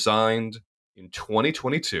who resigned in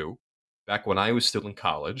 2022, back when I was still in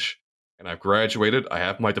college, and I've graduated. I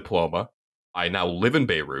have my diploma. I now live in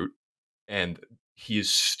Beirut, and he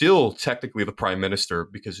is still technically the prime minister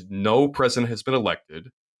because no president has been elected.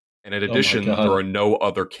 And in addition, there are no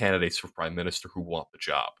other candidates for prime minister who want the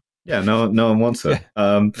job. Yeah, no one wants it.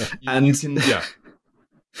 But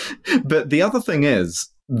the other thing is,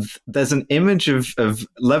 there's an image of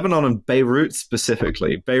Lebanon and Beirut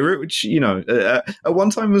specifically. Beirut, which at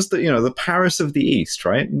one time was the Paris of the East,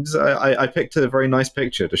 right? I picked a very nice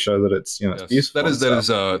picture to show that it's it's beautiful.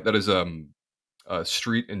 That is a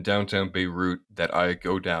street in downtown Beirut that I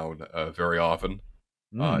go down very often.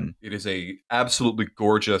 It is a absolutely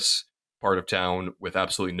gorgeous part of town with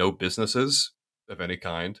absolutely no businesses of any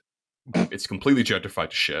kind. It's completely gentrified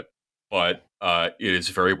to shit, but it is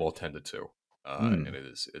very well tended to. And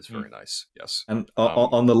it's very nice. Yes. And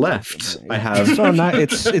on the left, I have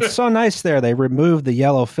it's so nice there. They removed the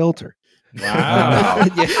yellow filter. Wow.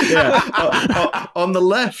 On the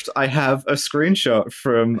left, I have a screenshot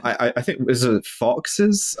from I think it was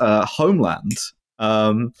Fox's homeland.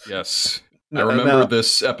 Yes, I remember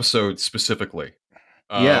this episode specifically.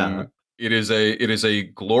 It is a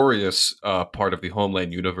glorious part of the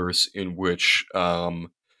Homeland universe in which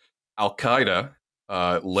Al-Qaeda,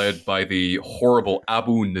 led by the horrible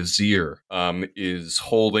Abu Nazir, is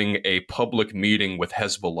holding a public meeting with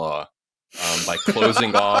Hezbollah by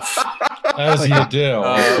closing off. As you do.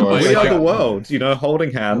 We are the world,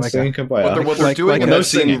 holding hands.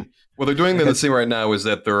 What they're doing in the scene right now is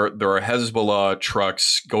that there are Hezbollah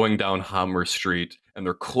trucks going down Hammer Street, and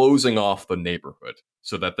they're closing off the neighborhood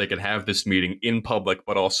so that they can have this meeting in public,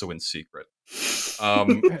 but also in secret.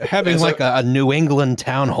 Having a New England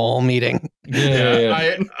town hall meeting.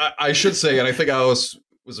 I should say, and I think Alice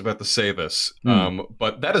was about to say this,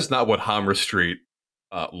 but that is not what Hammer Street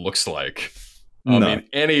looks like. In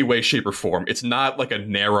any way, shape, or form. It's not like a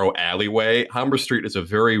narrow alleyway. Hammer Street is a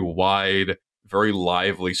very wide, very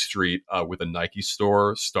lively street with a Nike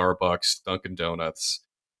store, Starbucks, Dunkin' Donuts.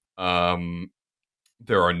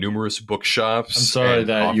 There are numerous bookshops. I'm sorry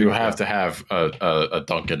that you have to have a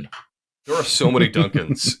Dunkin'. There are so many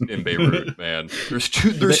Dunkins in Beirut, man. There's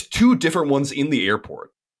two different ones in the airport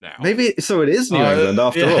now. Maybe so. It is New England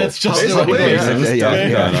after all. It's just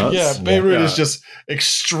Beirut is just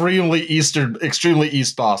extremely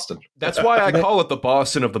East Boston. That's why I call it the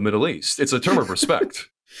Boston of the Middle East. It's a term of respect.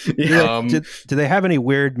 Do they have any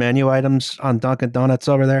weird menu items on Dunkin' Donuts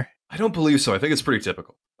over there? I don't believe so. I think it's pretty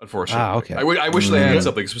typical, unfortunately. Okay. I wish they had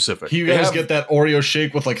something specific. You guys get that Oreo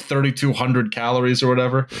shake with like 3,200 calories or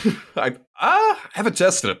whatever? I haven't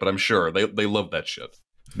tested it, but I'm sure they love that shit.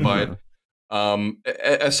 But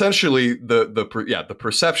essentially, the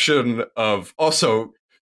perception of also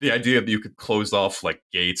the idea that you could close off like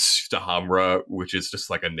gates to Hamra, which is just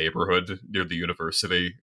like a neighborhood near the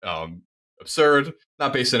university. Absurd.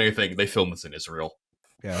 Not based on anything. They filmed this in Israel.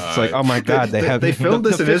 Yeah, it's like, oh my God, they filmed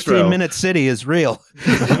this in Israel. 15-minute city is real.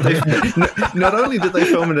 Not only did they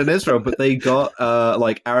film it in Israel, but they got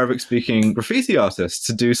like Arabic-speaking graffiti artists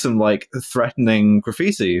to do some like threatening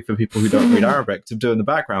graffiti for people who don't read Arabic to do in the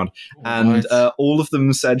background, and all of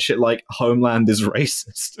them said shit like "Homeland is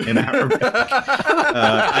racist" in Arabic,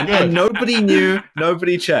 and nobody knew,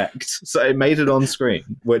 nobody checked, so it made it on screen,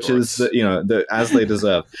 which is as they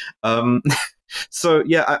deserve. So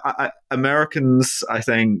yeah, Americans, I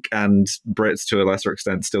think, and Brits to a lesser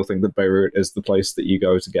extent, still think that Beirut is the place that you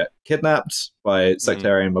go to get kidnapped by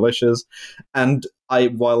sectarian militias. And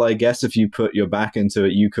while I guess if you put your back into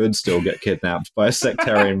it, you could still get kidnapped by a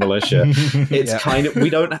sectarian militia. It's kind of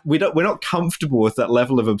we're not comfortable with that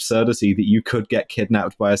level of absurdity that you could get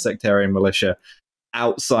kidnapped by a sectarian militia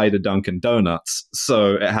outside of Dunkin' Donuts.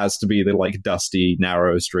 So it has to be the like dusty,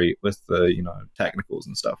 narrow street with the technicals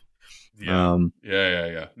and stuff. Yeah.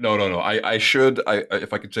 No. I should.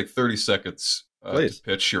 If I could take 30 seconds to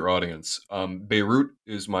pitch your audience. Beirut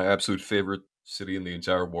is my absolute favorite city in the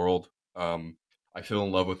entire world. I fell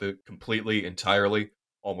in love with it completely, entirely,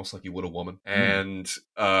 almost like you would a woman. And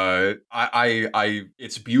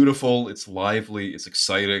it's beautiful. It's lively. It's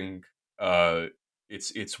exciting.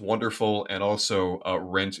 It's wonderful, and also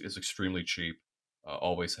rent is extremely cheap.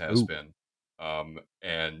 Always has been.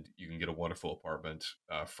 And you can get a wonderful apartment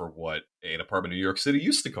for what an apartment in New York City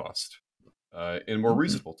used to cost in more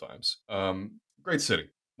reasonable times. Great city,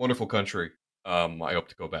 wonderful country. I hope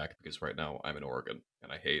to go back because right now I'm in Oregon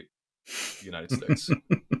and I hate the United States.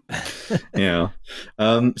 Yeah.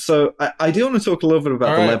 So I do want to talk a little bit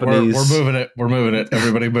about the Lebanese. We're moving it.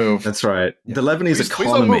 Everybody move. That's right. Yeah. The Lebanese economy. Please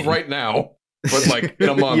don't move right now. But like in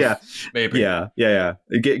a month, maybe. Yeah.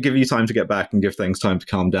 Give you time to get back and give things time to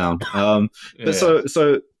calm down. But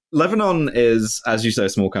so Lebanon is, as you say, a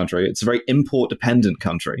small country. It's a very import-dependent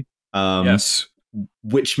country. Yes.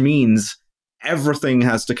 Which means everything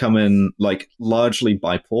has to come in like largely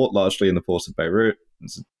by port, largely in the port of Beirut.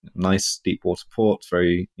 It's a nice deep water port,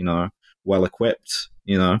 very well equipped.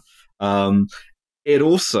 It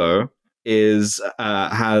also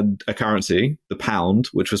had a currency, the pound,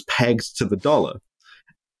 which was pegged to the dollar,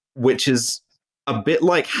 which is a bit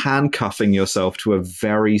like handcuffing yourself to a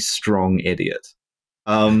very strong idiot.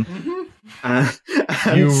 You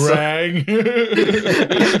rang.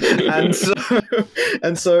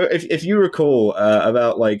 and so if you recall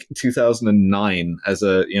about like 2009 as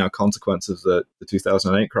a consequence of the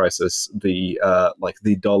 2008 crisis, the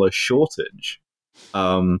dollar shortage,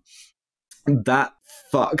 that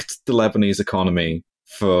fucked the Lebanese economy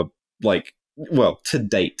for to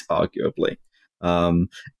date, arguably. And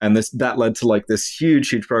that led to like this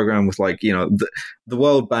huge program with the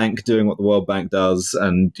World Bank doing what the World Bank does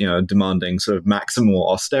and demanding sort of maximal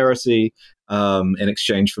austerity in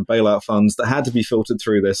exchange for bailout funds that had to be filtered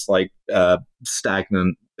through this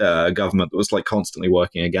stagnant government that was constantly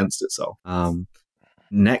working against itself.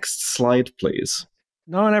 Next slide, please.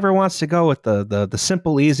 No one ever wants to go with the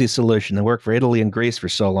simple, easy solution that worked for Italy and Greece for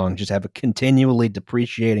so long. Just have a continually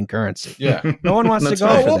depreciating currency. Yeah. No one wants to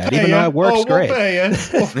go for that, even though it works great.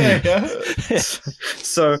 We'll pay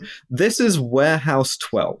So this is Warehouse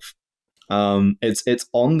 12. It's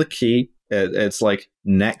on the quay. It's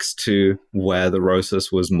next to where the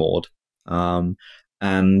Rosas was moored.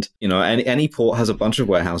 And any port has a bunch of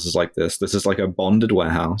warehouses like this. This is like a bonded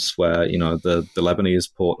warehouse where the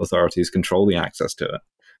Lebanese port authorities control the access to it.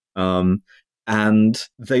 And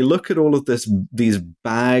they look at all of these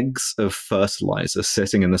bags of fertilizer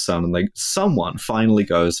sitting in the sun, and someone finally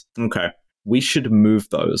goes, okay, we should move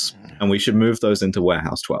those, and we should move those into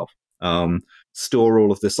Warehouse 12. Store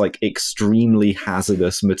all of this extremely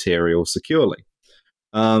hazardous material securely.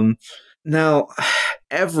 Now,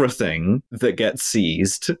 everything that gets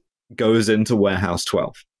seized goes into Warehouse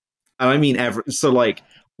 12. And I mean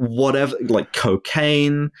whatever,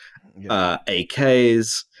 cocaine,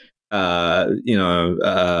 AKs,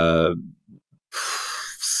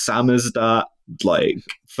 samizdat,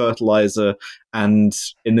 fertilizer, and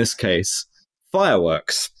in this case,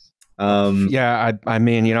 fireworks. I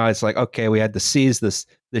mean, it's okay, we had to seize this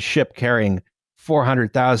ship carrying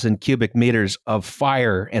 400,000 cubic meters of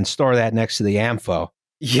fire and store that next to the AMFO.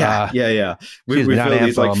 Yeah. We've built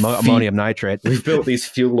these like ammonium nitrate. We've built these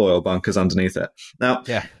fuel oil bunkers underneath it. Now,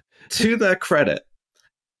 to their credit,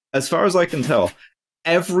 as far as I can tell,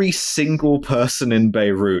 every single person in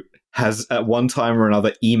Beirut has at one time or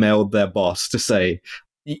another emailed their boss to say,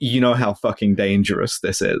 you know how fucking dangerous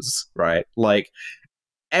this is, right? Like,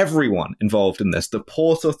 everyone involved in this, the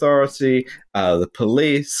Port Authority, the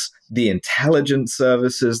police, the intelligence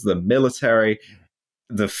services, the military,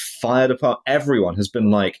 the fire department, everyone has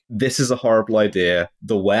been like, this is a horrible idea.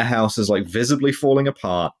 The warehouse is like visibly falling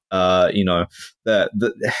apart. Like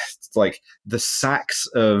the sacks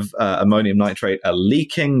of ammonium nitrate are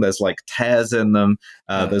leaking. There's like tears in them.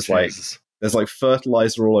 There's like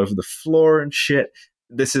fertilizer all over the floor and shit.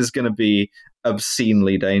 This is going to be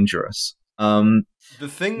obscenely dangerous. The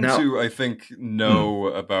thing to, I think, know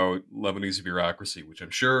about Lebanese bureaucracy, which I'm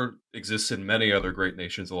sure exists in many other great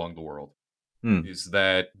nations along the world, is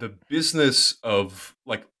that the business of,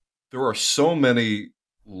 like, there are so many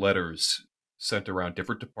letters sent around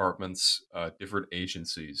different departments, different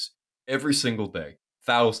agencies, every single day,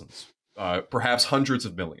 thousands, perhaps hundreds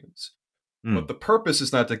of millions. But the purpose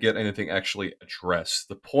is not to get anything actually addressed.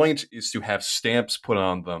 The point is to have stamps put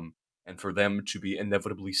on them and for them to be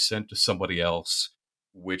inevitably sent to somebody else,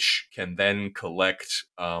 which can then collect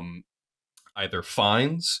either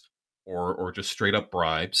fines or just straight up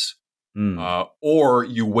bribes. Or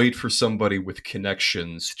you wait for somebody with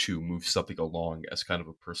connections to move something along as kind of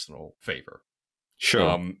a personal favor.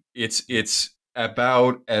 Sure. It's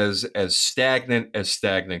about as stagnant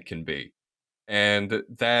can be. And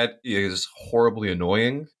that is horribly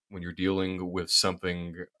annoying when you're dealing with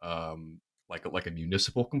something like a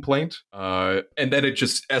municipal complaint. And then it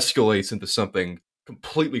just escalates into something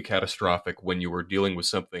completely catastrophic when you are dealing with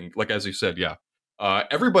something, like, as you said,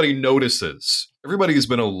 everybody notices. Everybody has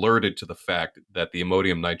been alerted to the fact that the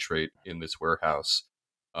ammonium nitrate in this warehouse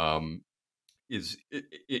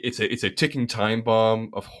it's a ticking time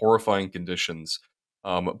bomb of horrifying conditions.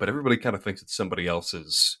 But everybody kind of thinks it's somebody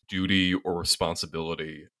else's duty or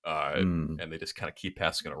responsibility, and they just kind of keep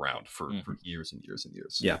passing it around for years and years and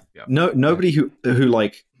years. Yeah. Nobody who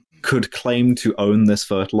like could claim to own this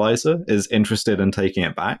fertilizer is interested in taking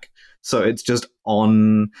it back. So it's just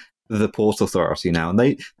on the Port Authority now, and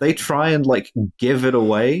they try and like give it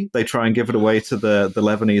away. They try and give it away to the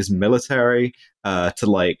Lebanese military, to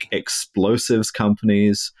like explosives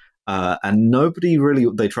companies, and nobody really.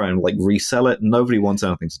 They try and like resell it. Nobody wants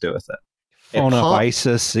anything to do with it. Phone up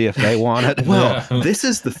ISIS, see if they want it. Well, this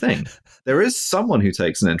is the thing. There is someone who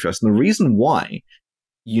takes an interest, and the reason why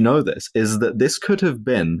you know this is that this could have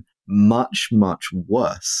been much, much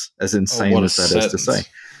worse, as insane as that is to say,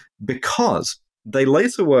 because they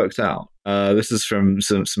later worked out, this is from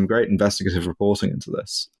some great investigative reporting into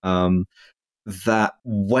this, that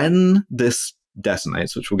when this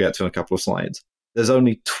detonates, which we'll get to in a couple of slides, there's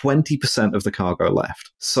only 20% of the cargo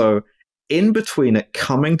left. So in between it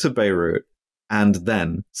coming to Beirut and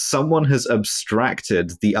then someone has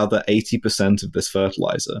abstracted the other 80% of this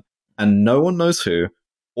fertilizer, and no one knows who,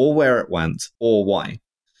 or where it went, or why.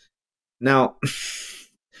 Now,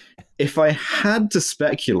 if I had to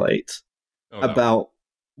speculate about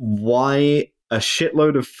why a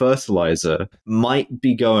shitload of fertilizer might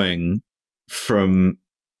be going from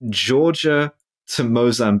Georgia to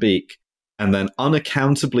Mozambique and then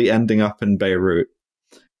unaccountably ending up in Beirut,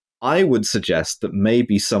 I would suggest that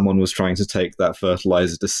maybe someone was trying to take that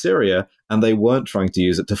fertilizer to Syria and they weren't trying to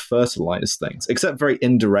use it to fertilize things, except very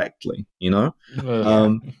indirectly, you know?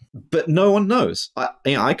 But no one knows.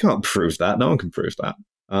 I can't prove that. No one can prove that.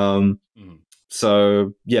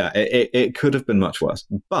 So, yeah, it could have been much worse.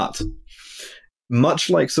 But much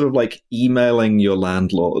like sort of like emailing your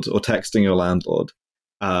landlord or texting your landlord,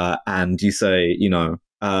 and you say, you know,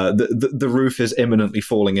 the roof is imminently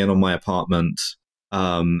falling in on my apartment,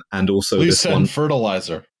 and also please this send one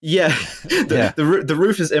fertilizer. Yeah, the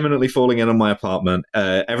roof is imminently falling in on my apartment.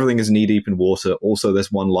 Everything is knee deep in water. Also, this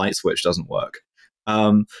one light switch doesn't work.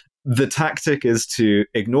 The tactic is to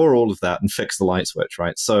ignore all of that and fix the light switch,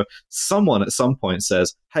 right? So someone at some point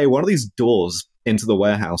says, hey, one of these doors into the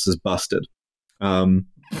warehouse is busted. Yeah,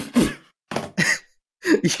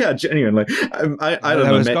 genuinely.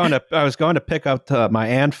 I was going to pick up my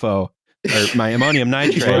Anfo, or my ammonium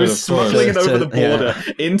nitrate. I was smuggling it over the border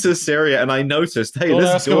into Syria, and I noticed, hey,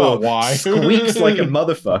 this door squeaks like a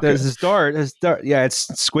motherfucker. There's this door. Yeah, it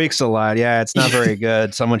squeaks a lot. Yeah, it's not very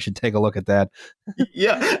good. Someone should take a look at that.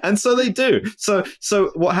 Yeah, and so they do. So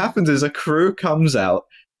what happens is a crew comes out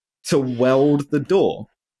to weld the door.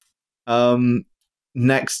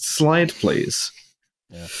 Next slide, please.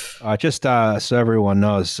 Just so everyone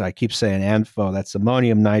knows, I keep saying ANFO. That's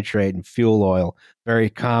ammonium nitrate and fuel oil. Very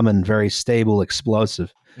common, very stable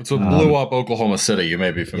explosive. It's what blew up Oklahoma City. You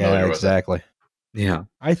may be familiar with exactly. Yeah.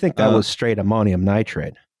 I think that was straight ammonium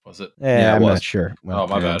nitrate. Was it? Yeah, I'm not sure. Oh,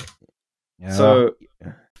 my bad. So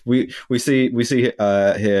we see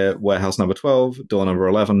here warehouse number 12, door number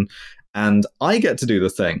 11, and I get to do the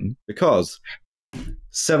thing because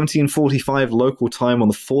 1745 local time on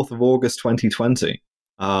the 4th of August 2020.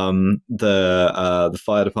 The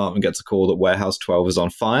fire department gets a call that warehouse 12 is on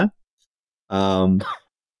fire.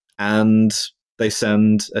 And they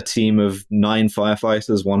send a team of 9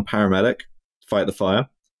 firefighters, 1 paramedic to fight the fire.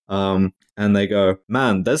 And they go,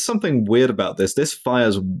 man, there's something weird about this. This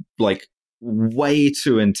fire's like way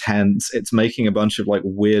too intense. It's making a bunch of like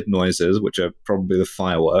weird noises, which are probably the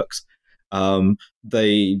fireworks.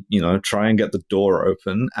 They, try and get the door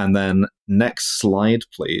open, and then next slide,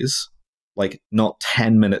 please. Like not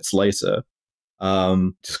 10 minutes later,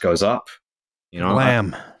 just goes up.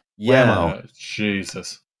 Blam. Yeah.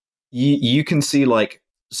 Jesus. You can see like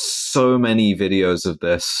so many videos of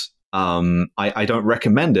this. I don't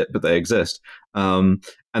recommend it, but they exist. And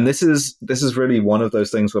this is really one of those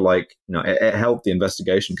things where like, it helped the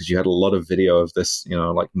investigation because you had a lot of video of this,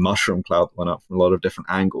 like mushroom cloud that went up from a lot of different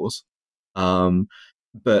angles.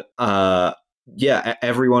 Yeah,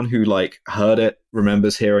 everyone who like heard it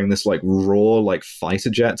remembers hearing this like roar, like fighter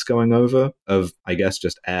jets going over of, I guess,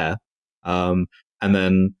 just air. And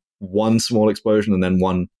then one small explosion and then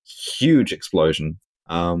one huge explosion.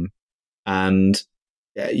 And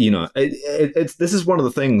this is one of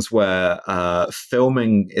the things where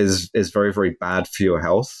filming is very, very bad for your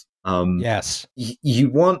health. Yes, you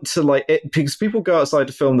want to like it because people go outside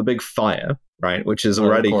to film the big fire, right? Which is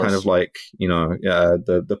already kind of like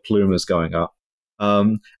the plume is going up,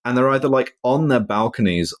 and they're either like on their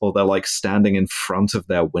balconies or they're like standing in front of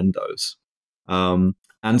their windows, and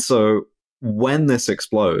so when this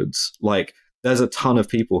explodes, like there's a ton of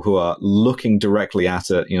people who are looking directly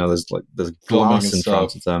at it. There's glass in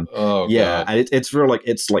front of them. Oh, yeah, God. and it's real like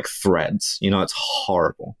it's like threads. It's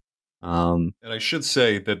horrible. And I should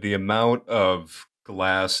say that the amount of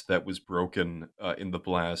glass that was broken in the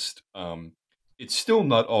blast, it's still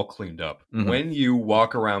not all cleaned up. Mhm. When you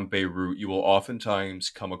walk around Beirut, you will oftentimes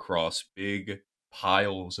come across big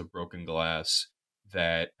piles of broken glass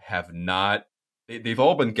that have not. They've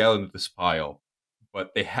all been gathered into this pile,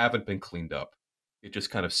 but they haven't been cleaned up. It just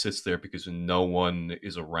kind of sits there because no one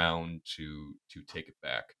is around to take it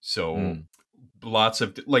back. So lots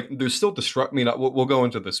of like there's still destruct. I mean, we'll go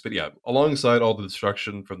into this, but yeah, alongside all the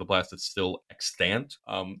destruction from the blast that's still extant,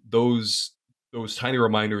 those tiny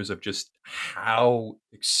reminders of just how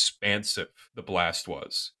expansive the blast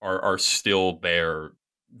was are still there,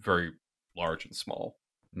 very large and small.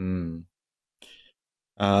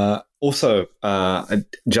 Also,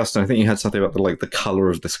 Justin, I think you had something about the color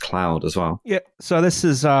of this cloud as well. Yeah. So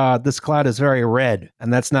this cloud is very red,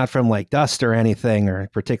 and that's not from like dust or anything or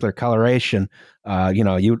particular coloration.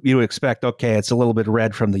 You would expect, okay, it's a little bit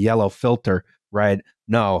red from the yellow filter, right?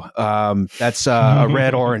 No, that's a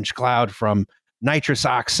red orange cloud from nitrous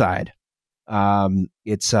oxide.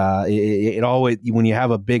 It always, when you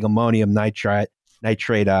have a big ammonium nitrate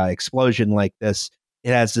explosion like this,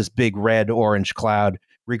 it has this big red orange cloud,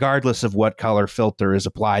 regardless of what color filter is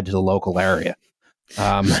applied to the local area.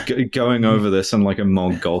 Going over this in like a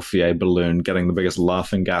Montgolfier balloon, getting the biggest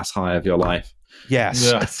laughing gas high of your life.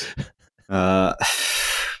 Yes. Also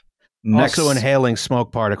inhaling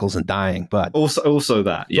smoke particles and dying, but also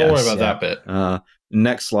that. Yes. Don't worry about that bit.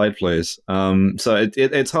 Next slide, please. So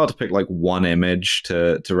it's hard to pick like one image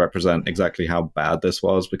to represent exactly how bad this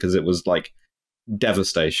was because it was like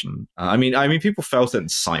devastation. I mean, people felt it in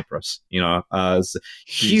Cyprus. It's a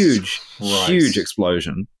huge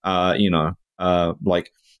explosion.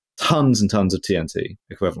 Like tons and tons of TNT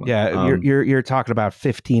equivalent. Yeah, you're talking about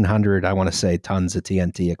 1,500. I want to say tons of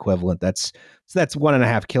TNT equivalent. That's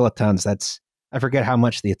 1.5 kilotons. I forget how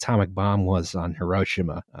much the atomic bomb was on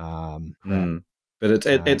Hiroshima. But it's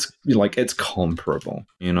like it's comparable.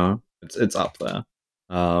 It's up there.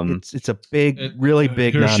 It's a really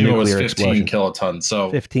big Hiroshima was non-nuclear 15 explosion. kilotons.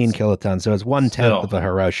 So 15 kilotons. So it's 1/10 of a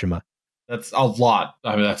Hiroshima. That's a lot.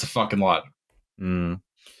 I mean, that's a fucking lot.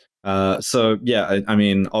 So yeah, I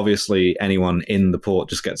mean, obviously anyone in the port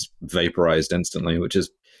just gets vaporized instantly, which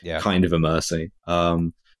is kind of a mercy.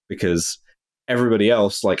 Because everybody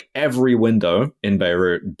else, like every window in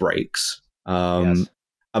Beirut breaks.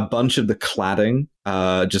 A bunch of the cladding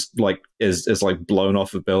just like is like blown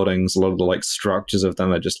off of buildings. A lot of the like structures of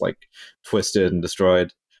them are just like twisted and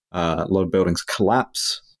destroyed. A lot of buildings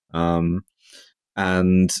collapse.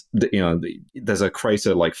 and there's a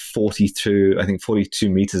crater like 42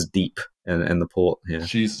 meters deep in the port here.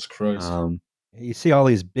 Jesus Christ. You see all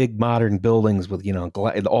these big modern buildings with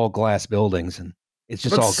all glass buildings, and it's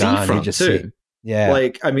just all gone. You just see. Yeah,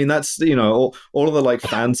 like I mean that's all of the like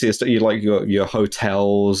fanciest your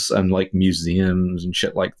hotels and like museums and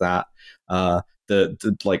shit like that.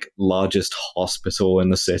 The like largest hospital in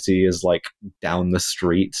the city is like down the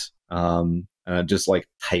street, and it just like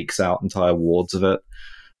takes out entire wards of it.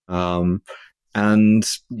 And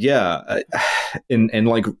yeah, in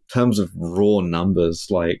like terms of raw numbers,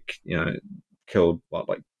 like killed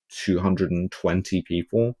like 220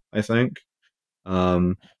 people, I think.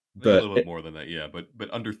 But a little bit more than that, yeah, but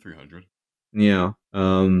under 300. Yeah,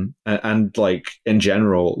 and like in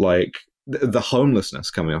general, like the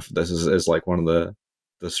homelessness coming off of this is like one of the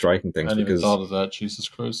striking things. I hadn't even thought of that. Jesus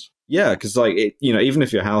Christ. Yeah, because like even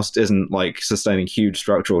if your house isn't like sustaining huge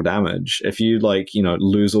structural damage, if you like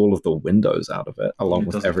lose all of the windows out of it along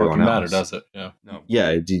with everyone else, matter, does it? Yeah, no.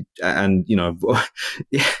 Yeah, and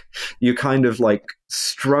you're kind of like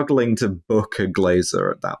struggling to book a glazer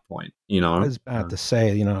at that point. I was about to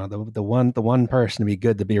say, the one person to be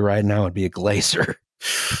good to be right now would be a glazer.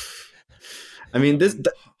 I mean,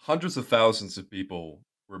 hundreds of thousands of people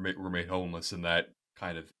were made homeless in that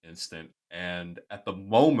kind of instant, and at the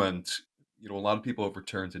moment, a lot of people have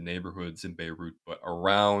returned to neighborhoods in Beirut, but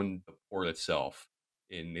around the port itself,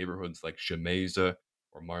 in neighborhoods like Gemeza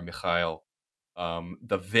or Mar Mikhail,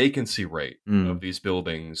 the vacancy rate of these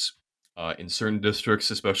buildings in certain districts,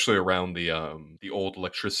 especially around the old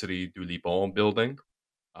Electricity du Liban building,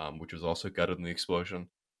 which was also gutted in the explosion.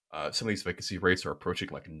 Some of these vacancy rates are approaching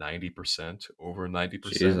like 90%, over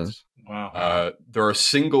 90%. Wow. There are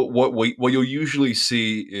what you'll usually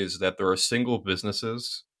see is that there are single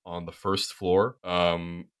businesses on the first floor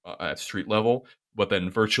at street level, but then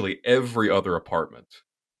virtually every other apartment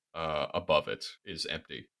above it is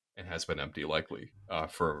empty and has been empty likely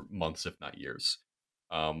for months, if not years.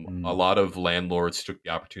 A lot of landlords took the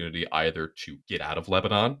opportunity either to get out of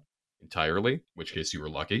Lebanon entirely, in which case you were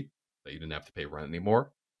lucky that you didn't have to pay rent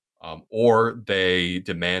anymore, or they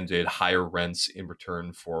demanded higher rents in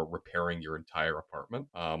return for repairing your entire apartment,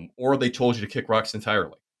 or they told you to kick rocks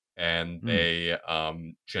entirely, and they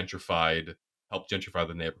helped gentrify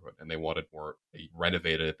the neighborhood, and they wanted more. They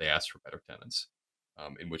renovated it. They asked for better tenants.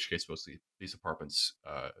 In which case, mostly these apartments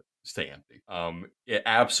stay empty. It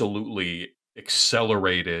absolutely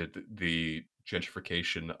accelerated the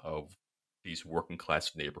gentrification of these working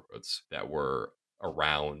class neighborhoods that were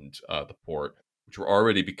around the port, which were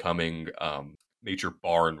already becoming major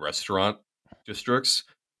bar and restaurant districts,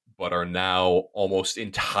 but are now almost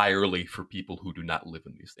entirely for people who do not live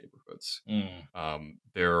in these neighborhoods.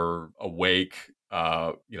 They're awake,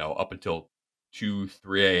 up until 2,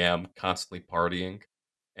 3 a.m., constantly partying,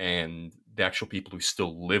 and the actual people who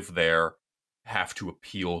still live there have to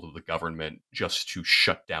appeal to the government just to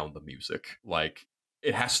shut down the music. Like,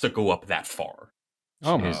 it has to go up that far.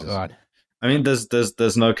 Oh my God. I mean,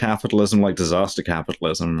 there's no capitalism like disaster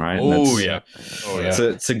capitalism, right? Oh yeah.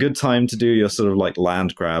 It's a good time to do your sort of like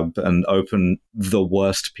land grab and open the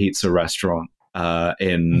worst pizza restaurant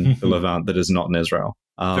in the Levant that is not in Israel.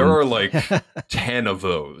 There are like 10 of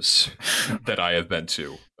those that I have been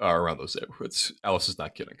to around those neighborhoods. Alice is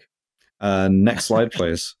not kidding. Next slide,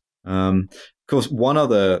 please. Of course, one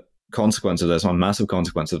other consequence of this, one massive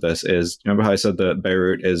consequence of this is, remember how I said that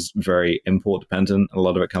Beirut is very import dependent? A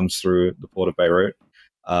lot of it comes through the port of Beirut.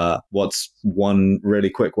 What's one really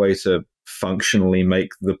quick way to functionally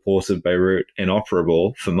make the port of Beirut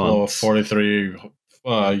inoperable for months? 43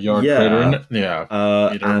 yard crater in it? Yeah.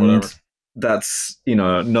 And whatever. That's,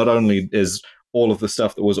 not only is all of the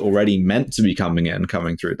stuff that was already meant to be coming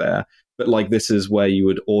through there, but like this is where you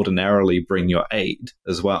would ordinarily bring your aid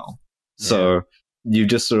as well. So you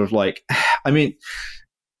just sort of like, I mean,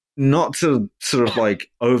 not to sort of like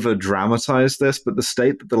over dramatize this, but the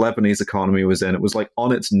state that the Lebanese economy was in, it was like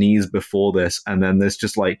on its knees before this, and then there's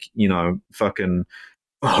just like, fucking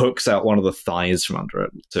hooks out one of the thighs from under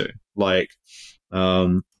it too. Like,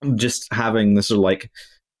 just having this sort of like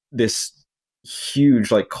this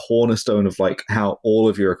huge like cornerstone of like how all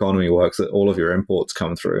of your economy works, that all of your imports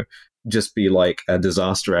come through, just be like a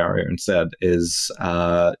disaster area instead is,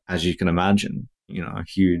 as you can imagine, a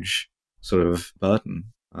huge sort of burden.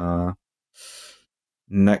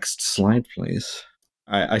 Next slide, please.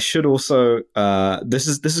 I should also, this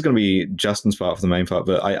is going to be Justin's part for the main part,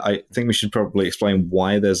 but I think we should probably explain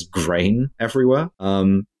why there's grain everywhere.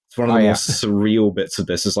 It's one of the more surreal bits of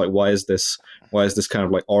this. Is like, why is this kind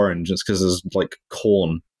of like orange? It's because there's like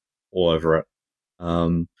corn all over it.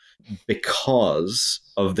 Because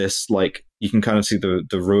of this like you can kind of see the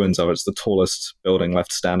ruins of it. It's the tallest building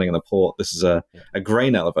left standing in the port. This is a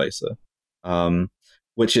grain elevator,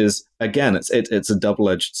 which is, again, it's a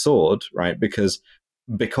double-edged sword, right? Because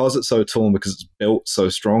it's so tall and because it's built so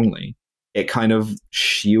strongly, it kind of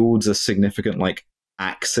shields a significant like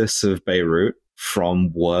axis of Beirut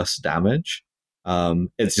from worse damage.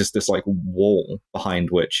 It's just this like wall behind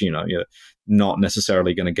which, you're not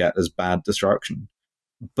necessarily going to get as bad destruction.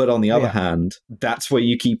 But on the other hand, that's where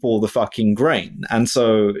you keep all the fucking grain. And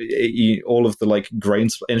so all of the like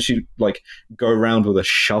grains, and you like go around with a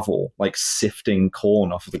shovel, like sifting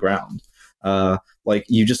corn off of the ground. Like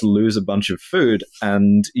you just lose a bunch of food,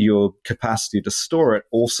 and your capacity to store it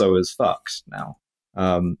also is fucked now.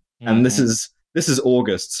 And this is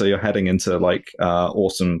August, so you're heading into like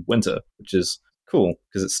autumn, winter, which is cool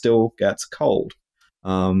because it still gets cold.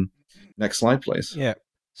 Next slide, please. Yeah.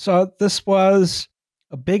 So this was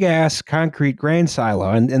a big ass concrete grain silo,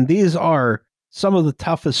 and these are some of the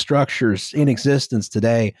toughest structures in existence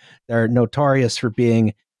today. They're notorious for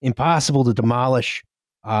being impossible to demolish,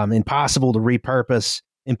 impossible to repurpose,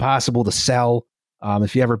 impossible to sell.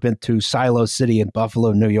 If you've ever been to Silo City in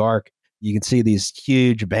Buffalo, New York, you can see these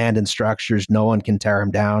huge abandoned structures. No one can tear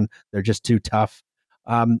them down. They're just too tough.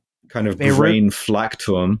 Kind of grain flak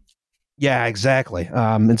to them. Yeah, exactly.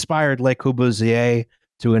 Inspired Le Corbusier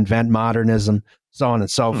to invent modernism, so on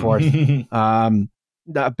and so forth.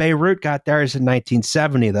 Beirut got theirs in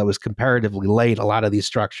 1970. That was comparatively late. A lot of these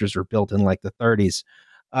structures were built in like the 30s.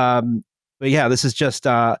 But yeah, this is just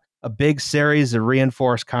a big series of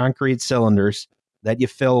reinforced concrete cylinders that you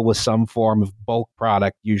fill with some form of bulk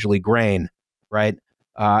product, usually grain, right?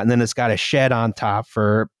 And then it's got a shed on top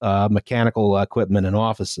for mechanical equipment and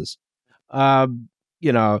offices.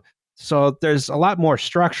 So there's a lot more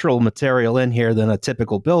structural material in here than a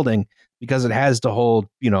typical building because it has to hold,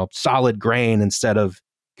 solid grain instead of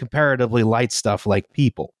comparatively light stuff like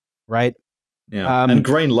people, right? Yeah, and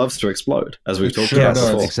grain loves to explode, as we've talked about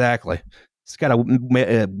before. Exactly. It's got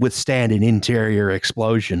to withstand an interior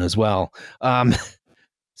explosion as well.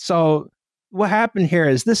 So what happened here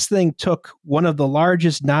is this thing took one of the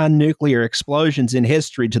largest non-nuclear explosions in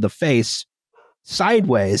history to the face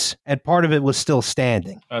sideways, and part of it was still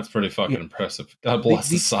standing. That's pretty fucking impressive. God bless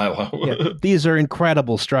the silo. These are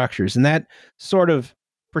incredible structures, and that sort of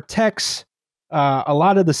protects a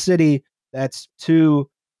lot of the city that's to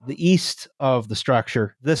the east of the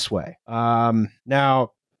structure this way.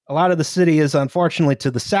 Now, a lot of the city is unfortunately to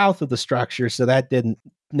the south of the structure, so that didn't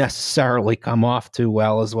necessarily come off too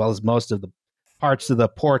well as most of the parts of the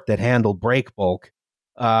port that handle break bulk.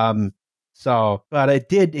 But it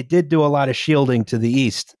did do a lot of shielding to the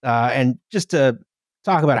east. And just to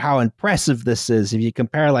talk about how impressive this is, if you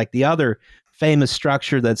compare like the other famous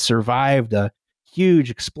structure that survived a huge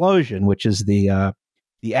explosion, which is the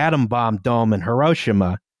atom bomb dome in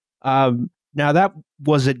Hiroshima. Now that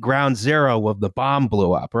was at ground zero when the bomb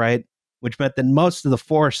blew up, right? Which meant that most of the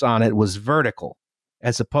force on it was vertical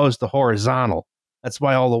as opposed to horizontal. That's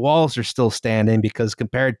why all the walls are still standing, because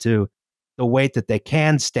compared to the weight that they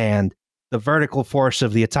can stand, the vertical force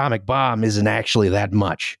of the atomic bomb isn't actually that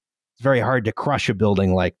much. It's very hard to crush a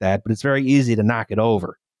building like that, but it's very easy to knock it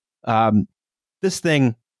over. This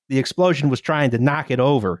thing, the explosion was trying to knock it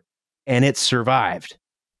over, and it survived.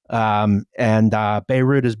 And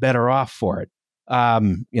Beirut is better off for it.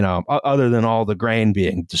 Other than all the grain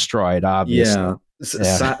being destroyed, obviously. Yeah.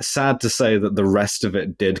 Sad to say that the rest of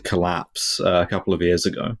it did collapse a couple of years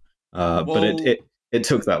ago. But it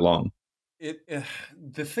took that long.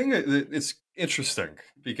 The thing, it's interesting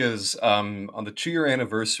because on the 2-year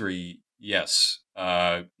anniversary, yes,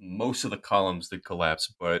 most of the columns did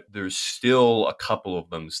collapse, but there's still a couple of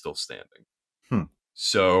them still standing.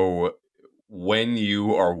 So when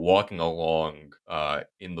you are walking along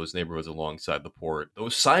in those neighborhoods alongside the port,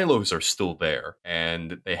 those silos are still there,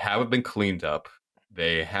 and they haven't been cleaned up.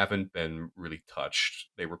 They haven't been really touched.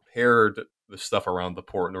 They repaired the stuff around the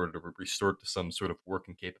port in order to restore it to some sort of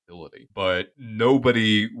working capability. But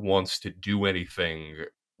nobody wants to do anything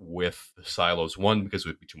with the silos. One, because it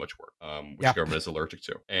would be too much work, which the government is allergic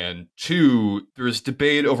to. And two, there's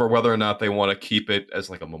debate over whether or not they want to keep it as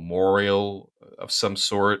like a memorial of some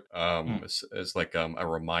sort, as like a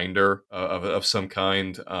reminder of some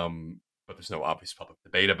kind. But there's no obvious public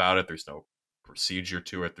debate about it. There's no procedure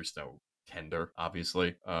to it. There's no tender,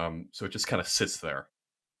 obviously. So it just kind of sits there.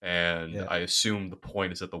 And I assume the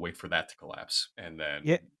point is that they'll wait for that to collapse, and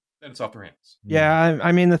then it's off their hands. Yeah,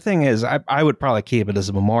 I mean, the thing is, I would probably keep it as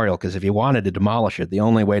a memorial, because if you wanted to demolish it, the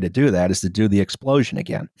only way to do that is to do the explosion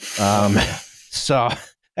again. So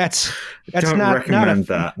that's don't not recommend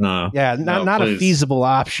that. No, yeah, not a feasible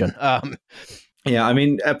option. Yeah, I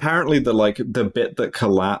mean, apparently the bit that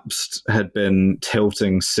collapsed had been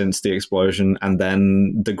tilting since the explosion, and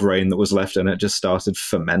then the grain that was left in it just started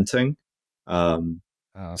fermenting. Um,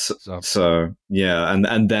 so yeah,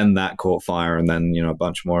 and then that caught fire, and then a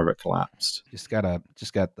bunch more of it collapsed. Just got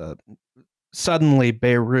the suddenly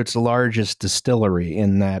Beirut's largest distillery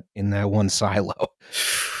in that one silo.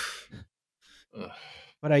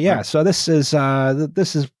 But yeah, so this is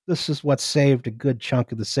what saved a good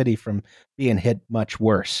chunk of the city from being hit much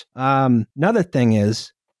worse. Another thing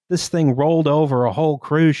is this thing rolled over a whole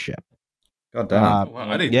cruise ship. God damn!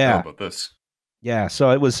 Wow, I didn't know about this. Yeah,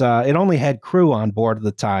 so it was it only had crew on board at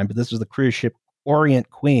the time, but this was the cruise ship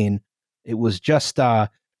Orient Queen. It was just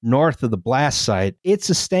north of the blast site. It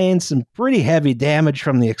sustained some pretty heavy damage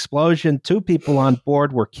from the explosion. 2 people on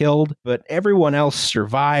board were killed, but everyone else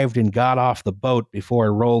survived and got off the boat before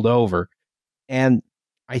it rolled over. And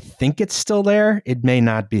I think it's still there. It may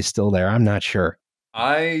not be still there. I'm not sure.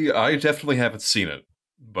 I definitely haven't seen it,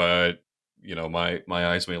 but my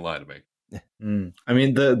eyes may lie to me. I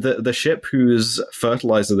mean, the ship whose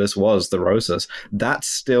fertilizer this was, the Rosas, that's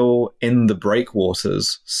still in the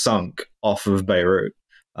breakwaters, sunk off of Beirut.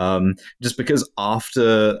 Just because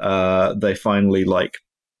after they finally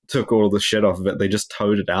took all the shit off of it, they just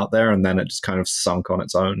towed it out there, and then it just kind of sunk on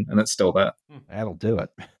its own, and it's still there. That'll do it.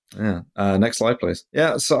 Yeah. Next slide, please.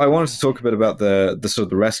 Yeah. So I wanted to talk a bit about the sort of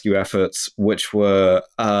the rescue efforts, which were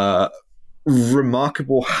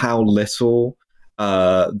remarkable. How little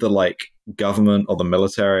the government or the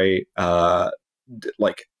military how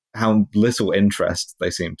little interest they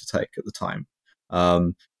seemed to take at the time.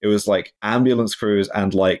 It was ambulance crews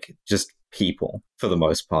and just people for the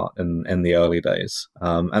most part in the early days.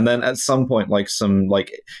 And then at some point, some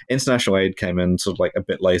international aid came in sort of a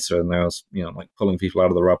bit later, and there was pulling people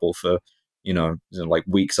out of the rubble for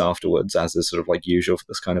weeks afterwards, as is sort of usual for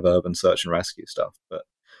this kind of urban search and rescue stuff. But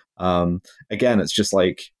again, it's just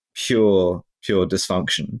pure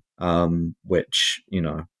dysfunction, which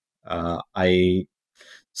I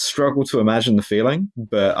struggle to imagine the feeling,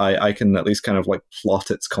 but I can at least kind of plot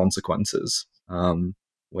its consequences,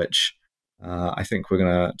 which I think we're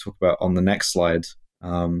going to talk about on the next slide.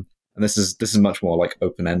 And this is much more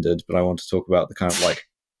open ended, but I want to talk about the kind of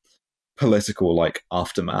political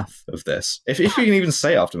aftermath of this, if you can even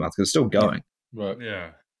say aftermath, because it's still going. Right.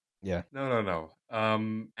 Yeah. No.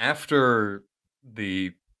 After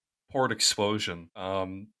the port explosion,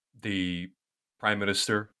 the prime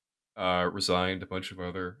minister resigned. A bunch of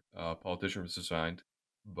other politicians resigned.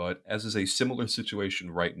 But as is a similar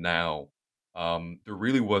situation right now, there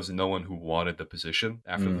really was no one who wanted the position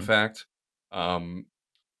after the fact.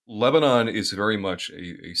 Lebanon is very much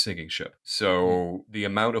a sinking ship. So the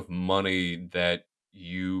amount of money that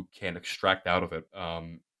you can extract out of it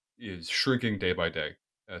is shrinking day by day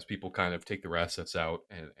as people kind of take their assets out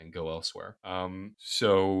and go elsewhere.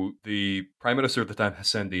 So the prime minister at the time,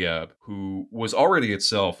 Hassan Diab, who was already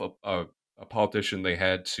itself a politician they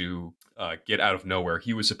had to get out of nowhere.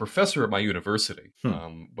 He was a professor at my university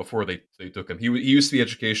before they took him. He used to be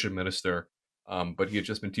education minister, but he had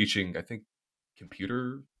just been teaching, I think,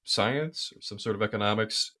 computer science or some sort of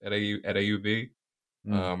economics at AUB.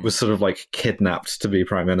 Was sort of kidnapped to be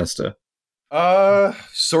prime minister.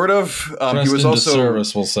 Sort of. He was also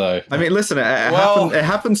service, we'll say. I mean, listen, it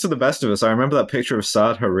happens to the best of us. I remember that picture of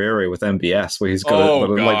Saad Hariri with MBS where he's got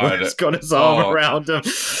he's got his arm around him.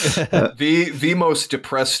 the most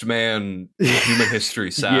depressed man in human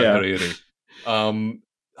history, Saad Hariri.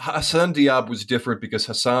 Hassan Diab was different because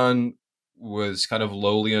Hassan was kind of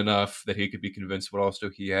lowly enough that he could be convinced, but also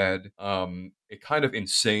he had a kind of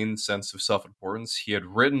insane sense of self-importance. He had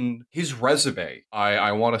written his resume,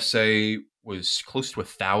 I want to say, was close to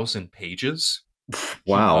 1,000 pages.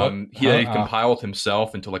 Wow. He had compiled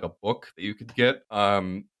himself into a book that you could get.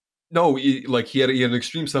 No, he had an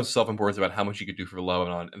extreme sense of self-importance about how much he could do for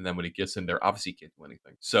Lebanon, and then when he gets in there, obviously he can't do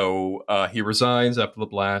anything. So he resigns after the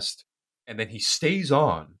blast, and then he stays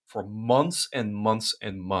on for months and months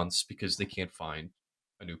and months because they can't find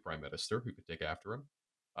a new prime minister who could take after him.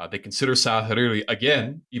 They consider Saad Hariri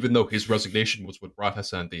again, even though his resignation was what brought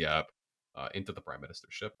Hassan Diab into the prime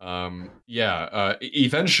ministership.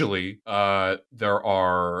 Eventually, there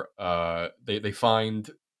are they find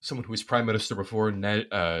someone who was prime minister before,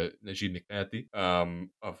 Najib Mikati,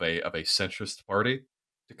 of a centrist party,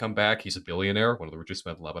 to come back. He's a billionaire, one of the richest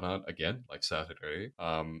men in Lebanon, again, like Saad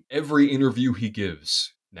Hariri. Every interview he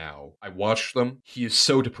gives now, I watch them. He is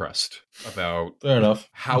so depressed about Fair enough.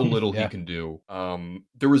 how little he can do.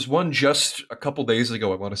 There was one just a couple days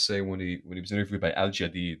ago, I want to say, when he was interviewed by Al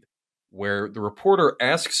Jadid, where the reporter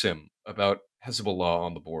asks him about Hezbollah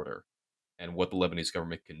on the border and what the Lebanese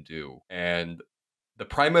government can do. And the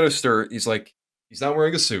prime minister, he's not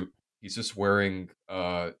wearing a suit. He's just wearing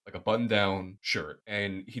like a button-down shirt,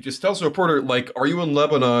 and he just tells the reporter, like, "Are you in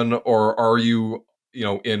Lebanon or are you,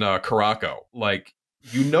 in Caraco? Like,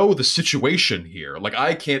 the situation here. Like,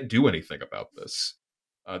 I can't do anything about this.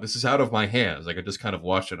 This is out of my hands. I could just kind of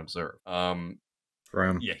watch and observe."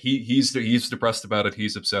 Yeah, he's depressed about it.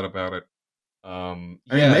 He's upset about it. I mean,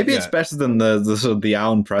 maybe it's better than the sort of the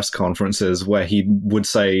Allen press conferences where he would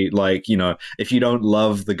say, like, if you don't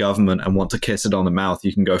love the government and want to kiss it on the mouth,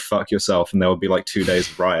 you can go fuck yourself, and there would be like 2 days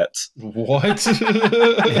of riots. What?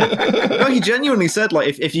 No, he genuinely said,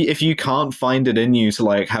 like, if you can't find it in you to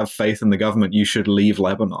like have faith in the government, you should leave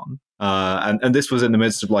Lebanon. And this was in the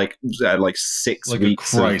midst of like 6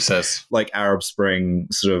 weeks a crisis, of, like, Arab Spring,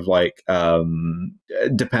 sort of like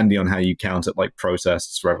depending on how you count it, like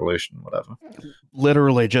protests, revolution, whatever.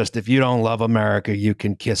 Literally, just if you don't love America, you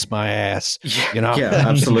can kiss my ass. Yeah,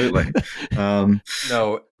 absolutely.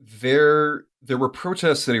 No, there were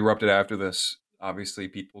protests that erupted after this. Obviously,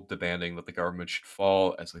 people demanding that the government should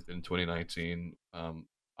fall, as they did in 2019.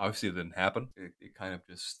 Obviously, it didn't happen. It kind of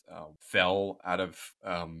just fell out of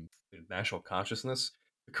national consciousness.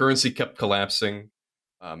 The currency kept collapsing.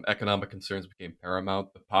 Economic concerns became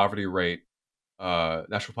paramount. The poverty rate,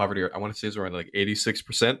 national poverty rate, I want to say is around like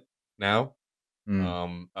 86% now.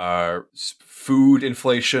 Food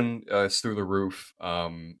inflation is through the roof.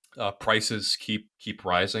 Prices keep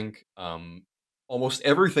rising. Almost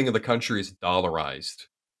everything in the country is dollarized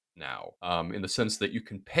now, in the sense that you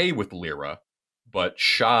can pay with lira, but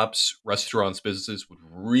shops, restaurants, businesses would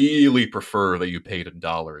really prefer that you paid in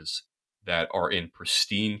dollars that are in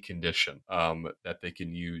pristine condition, that they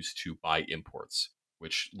can use to buy imports,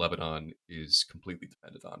 which Lebanon is completely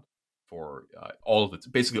dependent on for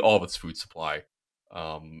basically all of its food supply,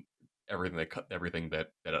 everything that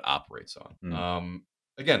it operates on.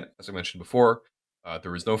 Again, as I mentioned before,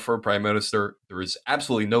 there is no firm prime minister. There is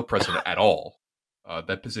absolutely no president at all.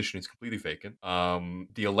 That position is completely vacant.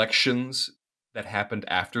 The elections that happened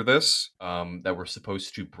after this, that were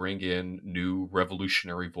supposed to bring in new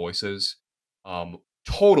revolutionary voices,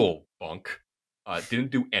 total bunk.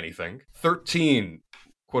 Didn't do anything. 13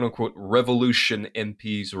 quote unquote revolution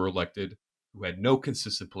MPs were elected who had no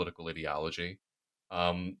consistent political ideology.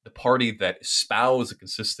 The party that espoused a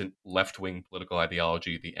consistent left-wing political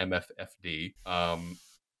ideology, the MFFD,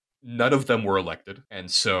 none of them were elected.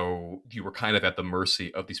 And so you were kind of at the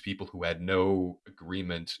mercy of these people who had no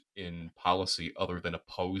agreement in policy other than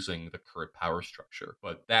opposing the current power structure.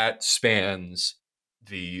 But that spans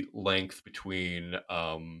the length between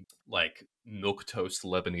like milquetoast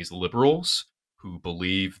Lebanese liberals who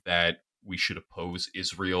believe that we should oppose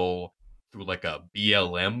Israel through like a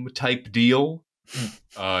BLM type deal,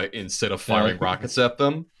 instead of firing rockets at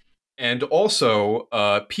them. And also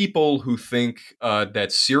people who think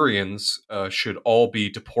that Syrians should all be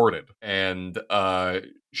deported and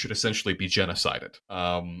should essentially be genocided.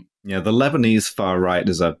 Yeah, the Lebanese far right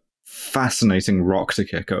is a fascinating rock to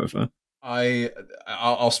kick over.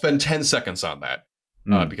 I'll spend 10 seconds on that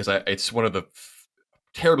because it's one of the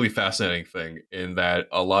terribly fascinating thing in that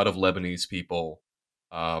a lot of Lebanese people,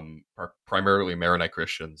 primarily Maronite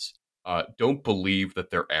Christians, don't believe that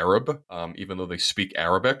they're Arab, even though they speak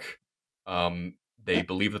Arabic. They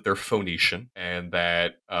believe that they're Phoenician and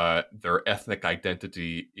that their ethnic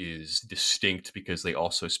identity is distinct because they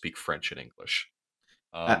also speak French and English.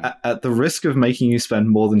 At the risk of making you spend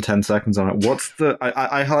more than 10 seconds on it, what's the...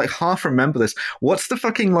 I like half remember this. What's the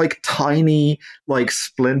fucking like tiny like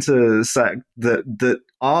splinter sect that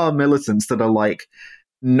are militants that are like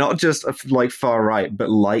not just like far right, but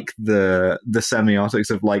like the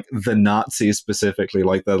semiotics of like the Nazis specifically,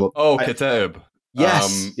 like the Kataib.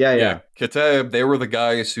 Yes, yeah. Kataib, they were the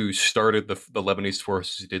guys who started the Lebanese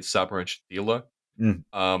forces who did Sabra and Shatila.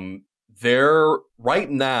 They're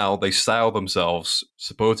right now, they style themselves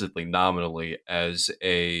supposedly nominally as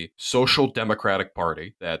a social democratic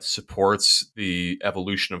party that supports the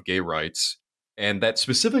evolution of gay rights and that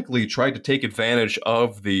specifically tried to take advantage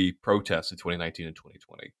of the protests in 2019 and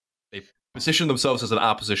 2020. They positioned themselves as an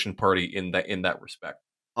opposition party in that respect.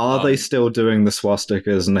 Are they still doing the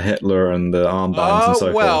swastikas and the Hitler and the armbands and so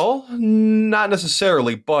forth? Well, not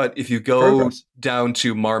necessarily, but if you go down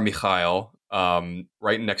to Mar Mikhail,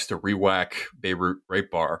 right next to Rewak Beirut Rape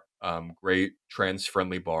Bar, great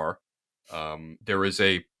trans-friendly bar, there is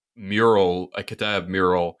a mural, a Kataib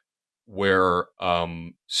mural, where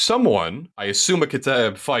someone, I assume a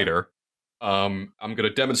Kataib fighter, I'm going to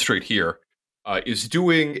demonstrate here, is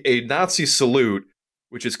doing a Nazi salute,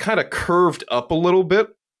 which is kind of curved up a little bit.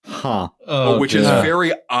 Huh. Which is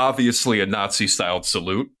very obviously a Nazi-styled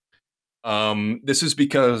salute. This is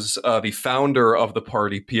because the founder of the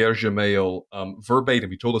party, Pierre Gemayel,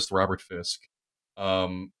 verbatim, he told us to Robert Fisk,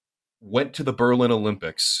 went to the Berlin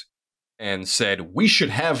Olympics and said, "We should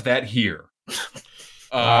have that here." We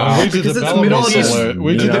did because the it's Bellamy Middle East. salute.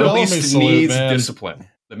 We The did the Middle Bellamy East salute, needs man. discipline.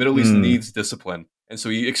 The Middle East needs discipline, and so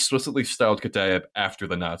he explicitly styled Kataib after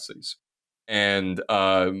the Nazis. And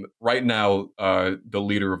right now, the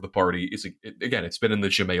leader of the party is again. It's been in the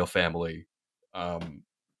Gemayel family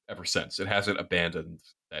ever since. It hasn't abandoned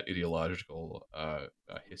that ideological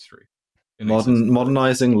history.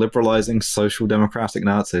 Modernizing, liberalizing, social democratic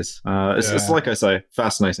Nazis. It's like I say,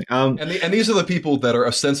 fascinating. And these are the people that are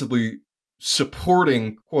ostensibly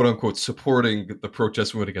supporting, quote unquote, supporting the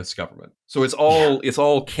protest movement against government. So it's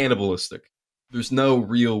all cannibalistic. There's no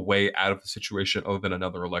real way out of the situation other than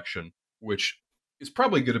another election, which is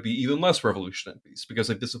probably going to be even less revolutionary because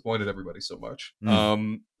they've disappointed everybody so much.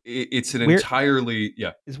 It's an entirely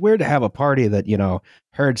It's weird to have a party that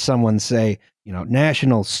heard someone say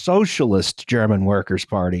National Socialist German Workers'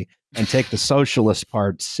 Party and take the socialist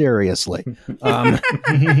part seriously.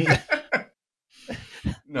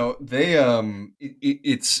 No, they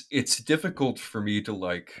it's difficult for me to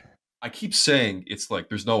like. I keep saying it's like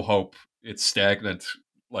there's no hope. It's stagnant.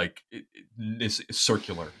 Like it's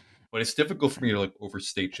circular. But it's difficult for me to like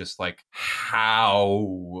overstate just like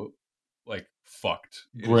how like fucked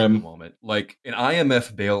it is at the moment. Like an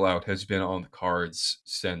IMF bailout has been on the cards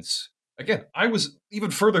since again, I was even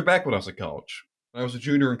further back when I was in college. When I was a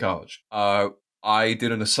junior in college. I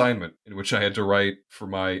did an assignment in which I had to write for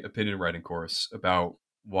my opinion writing course about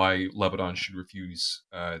why Lebanon should refuse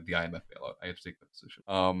the IMF bailout. I had to take that position.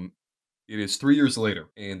 It is 3 years later,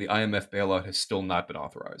 and the IMF bailout has still not been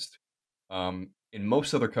authorized. In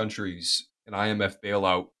most other countries, an IMF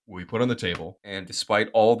bailout will be put on the table, and despite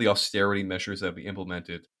all the austerity measures that have been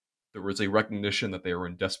implemented, there was a recognition that they were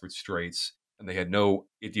in desperate straits, and they had no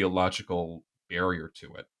ideological barrier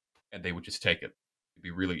to it, and they would just take it. It'd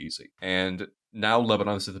be really easy. And now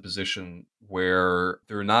Lebanon is in the position where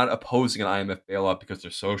they're not opposing an IMF bailout because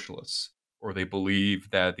they're socialists, or they believe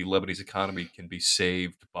that the Lebanese economy can be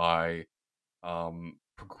saved by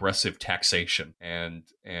progressive taxation and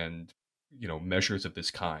measures of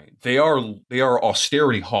this kind. They are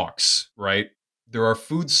austerity hawks, right? There are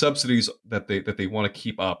food subsidies that they want to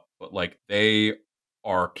keep up, but like they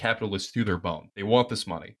are capitalists to their bone. They want this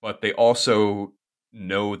money, but they also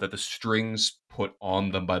know that the strings put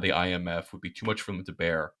on them by the IMF would be too much for them to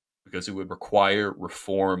bear because it would require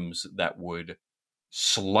reforms that would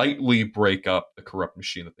slightly break up the corrupt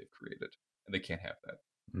machine that they've created, and they can't have that.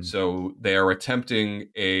 So they are attempting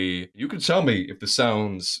you can tell me if this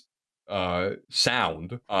sounds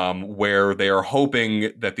sound, where they are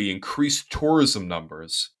hoping that the increased tourism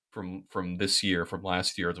numbers from this year, from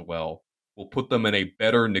last year as well, will put them in a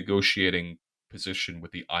better negotiating position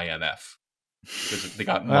with the IMF because they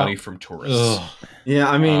got money from tourists. Yeah,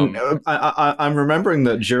 I mean, I'm remembering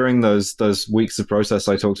that during those weeks of protest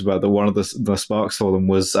I talked about, that one of the sparks for them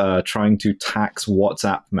was trying to tax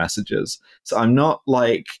WhatsApp messages. So I'm not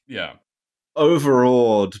like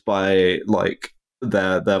overawed by like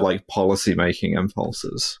their like policy making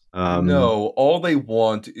impulses. No, all they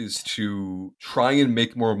want is to try and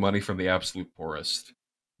make more money from the absolute poorest.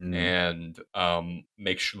 And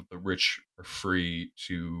make sure that the rich are free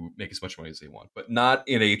to make as much money as they want, but not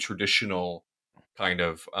in a traditional kind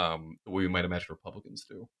of the way we might imagine Republicans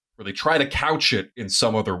do, where they try to couch it in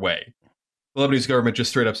some other way. The Lebanese government just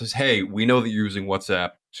straight up says, hey, we know that you're using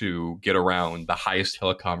WhatsApp to get around the highest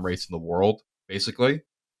telecom rates in the world, basically.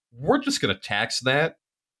 We're just going to tax that,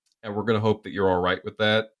 and we're going to hope that you're all right with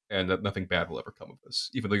that, and that nothing bad will ever come of this,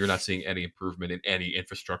 even though you're not seeing any improvement in any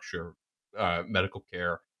infrastructure, medical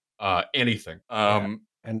care, anything.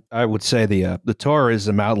 And I would say the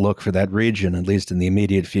tourism outlook for that region, at least in the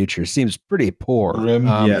immediate future, seems pretty poor.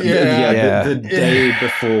 The day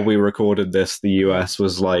before we recorded this, the US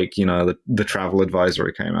was like, the travel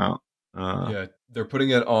advisory came out. They're putting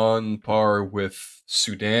it on par with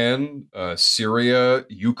Sudan, Syria,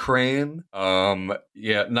 Ukraine.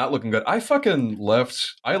 Not looking good. I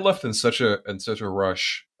left in such a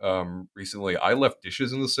rush recently. I left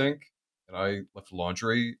dishes in the sink and I left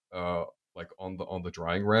laundry like on the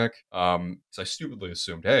drying rack. So I stupidly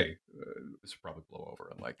assumed, hey, this will probably blow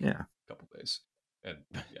over in like a couple days. And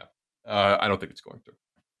I don't think it's going to.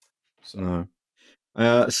 So.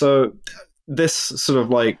 No. So this sort of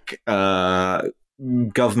like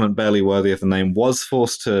government barely worthy of the name was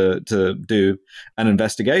forced to do an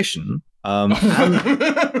investigation. So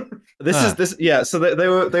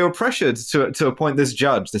they were pressured to appoint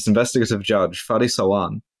this investigative judge, Fadi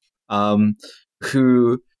Sawan,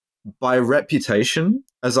 who by reputation,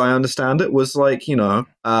 as I understand it, was like,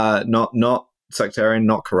 not sectarian,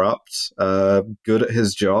 not corrupt, good at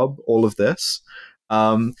his job, all of this.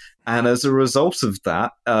 And as a result of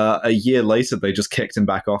that, a year later, they just kicked him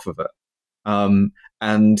back off of it.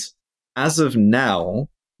 And as of now,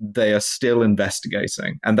 they are still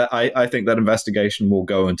investigating. And that I think that investigation will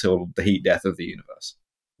go until the heat death of the universe.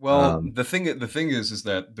 Well, the thing is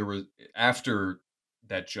that there was, after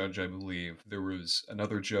that judge, I believe, there was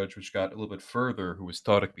another judge which got a little bit further, who was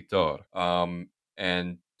Tarek Bitar.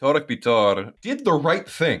 And Tarek Bitar did the right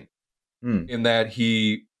thing in that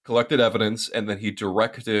he collected evidence and then he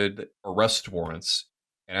directed arrest warrants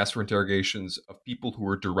and asked for interrogations of people who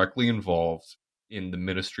were directly involved in the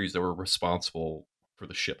ministries that were responsible for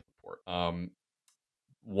the ship report.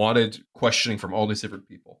 Wanted questioning from all these different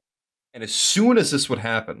people. And as soon as this would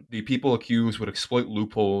happen, the people accused would exploit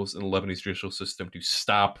loopholes in the Lebanese judicial system to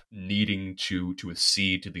stop needing to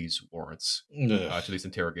accede to these warrants, to these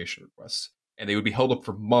interrogation requests. And they would be held up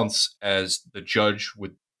for months as the judge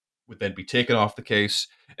would then be taken off the case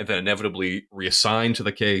and then inevitably reassigned to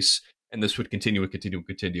the case. And this would continue and continue and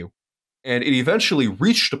continue. And it eventually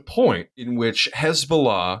reached a point in which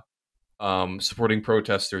Hezbollah, supporting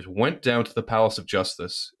protesters, went down to the Palace of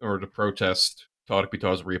Justice in order to protest Tarek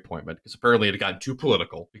Bitar's reappointment, because apparently it had gotten too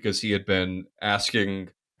political, because he had been asking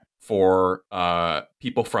for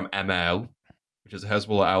people from Amal, which is a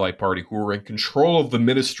Hezbollah ally party, who were in control of the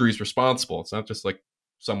ministries responsible. It's not just like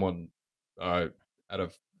someone out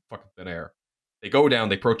of fucking thin air. They go down,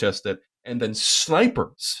 they protest it, and then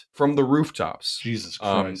snipers from the rooftops, Jesus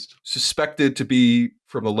Christ, suspected to be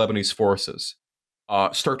from the Lebanese forces,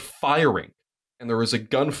 start firing. And there was a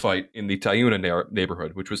gunfight in the Tayuna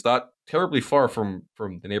neighborhood, which was not terribly far from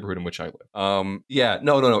the neighborhood in which I live.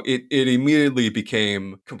 It immediately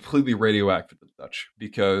became completely radioactive to the Dutch,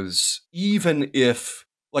 because even if,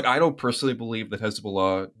 like, I don't personally believe that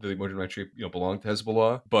Hezbollah, the Mujahideen Nitrate, belong to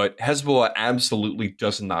Hezbollah, but Hezbollah absolutely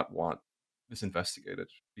does not want this investigated,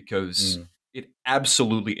 because it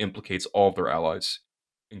absolutely implicates all of their allies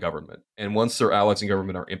in government. And once their allies in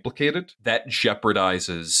government are implicated, that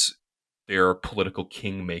jeopardizes their political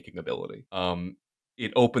king-making ability.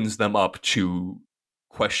 It opens them up to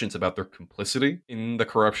questions about their complicity in the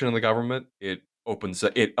corruption in the government. It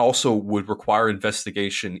also would require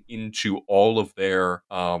investigation into all of their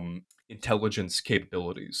intelligence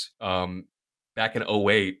capabilities. Back in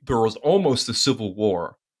 2008, there was almost a civil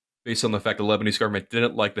war based on the fact the Lebanese government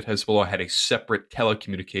didn't like that Hezbollah had a separate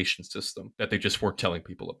telecommunication system that they just weren't telling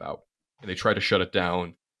people about. And they tried to shut it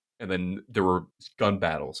down. And then there were gun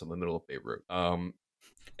battles in the middle of Beirut.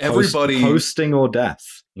 Everybody posting or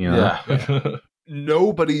death. Yeah.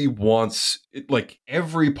 Nobody wants it. Like,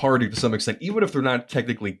 every party, to some extent, even if they're not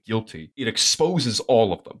technically guilty, it exposes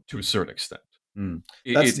all of them to a certain extent.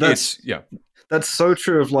 That's so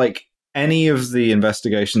true of like any of the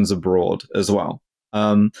investigations abroad as well.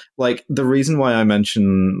 Like, the reason why I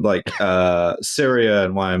mention like Syria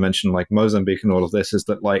and why I mention like Mozambique and all of this is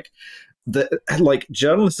that like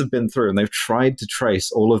journalists have been through and they've tried to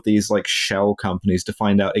trace all of these like shell companies to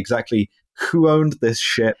find out exactly who owned this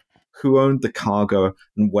ship, who owned the cargo,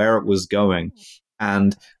 and where it was going.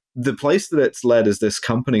 And the place that it's led is this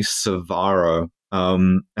company Savaro,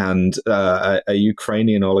 and a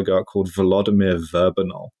Ukrainian oligarch called Volodymyr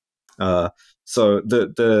Verbanov. So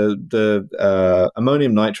the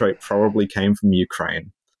ammonium nitrate probably came from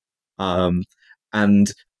Ukraine,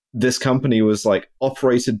 and this company was like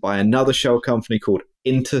operated by another shell company called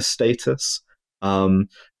Interstatus.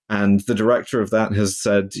 And the director of that has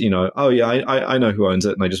said, oh yeah, I know who owns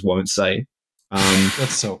it, and I just won't say.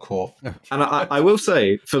 That's so cool. And I will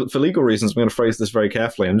say, for legal reasons, I'm going to phrase this very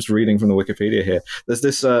carefully. I'm just reading from the Wikipedia here. There's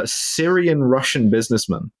this Syrian-Russian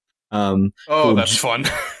businessman. That's fun.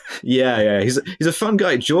 Yeah. He's a fun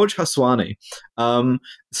guy, George Haswani.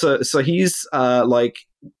 So he's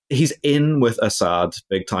he's in with Assad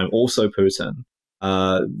big time, also Putin.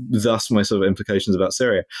 Thus my sort of implications about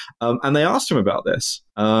Syria. And they asked him about this.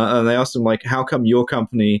 And they asked him, like, how come your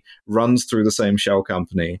company runs through the same shell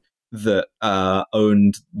company that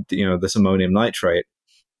owned this ammonium nitrate?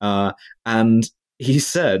 And he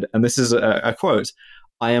said, and this is a quote,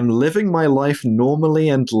 "I am living my life normally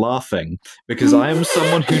and laughing because I am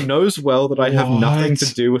someone who knows well that I have nothing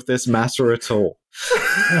to do with this matter at all."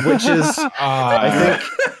 Which is, I think,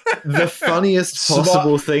 the funniest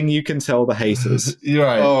possible thing you can tell the haters. You're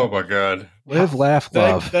right. Oh my god. Live, laugh,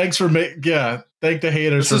 love. Thanks for thank the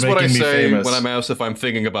haters this for is making me famous. When I'm asked if I'm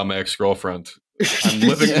thinking about my ex-girlfriend. I'm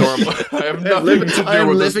living normal. I have nothing to do I am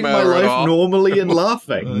with this living my matter at life all. normally and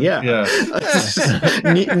laughing. Yeah.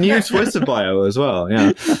 New Twitter bio as well.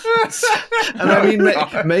 Yeah. And I mean,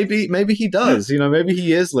 maybe he does. Maybe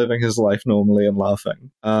he is living his life normally and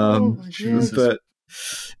laughing. But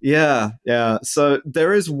yeah. So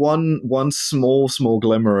there is one small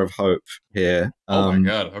glimmer of hope here. Oh my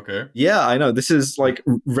god. Okay. Yeah, I know. This is like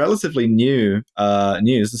relatively new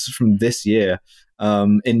news. This is from this year,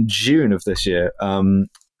 in June of this year.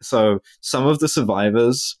 So some of the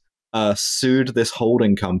survivors sued this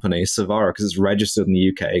holding company, Savara, because it's registered in the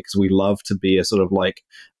UK, because we love to be a sort of like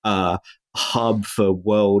hub for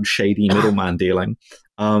world shady middleman dealing.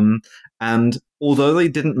 And although they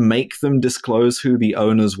didn't make them disclose who the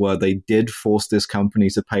owners were, they did force this company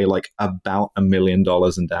to pay like about $1 million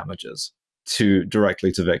in damages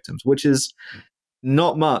directly to victims, which is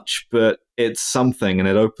not much, but it's something, and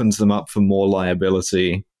it opens them up for more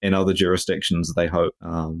liability in other jurisdictions, they hope.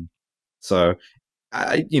 So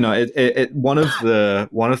one of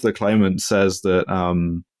the claimants says that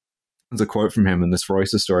there's a quote from him in this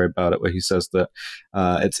Reuters story about it where he says that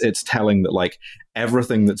it's telling that like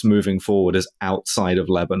everything that's moving forward is outside of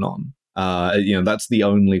Lebanon. That's the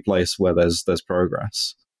only place where there's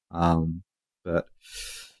progress. But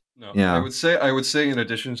no, yeah, I would say in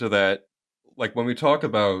addition to that, like when we talk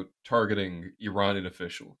about targeting Iranian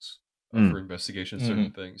officials for investigation of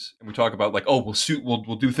certain things, and we talk about like, oh,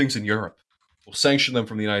 we'll do things in Europe, we'll sanction them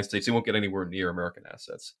from the United States, they won't get anywhere near American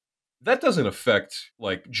assets. That doesn't affect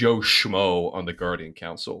like Joe Schmo on the Guardian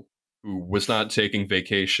Council, who was not taking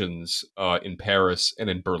vacations in Paris and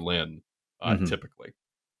in Berlin typically.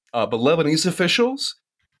 But Lebanese officials,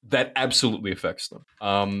 that absolutely affects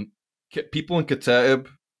them. People in Kataib,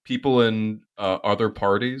 people in other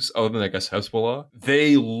parties, other than I guess Hezbollah,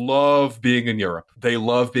 they love being in Europe. They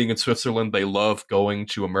love being in Switzerland. They love going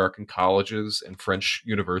to American colleges and French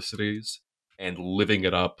universities and living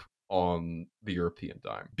it up on the European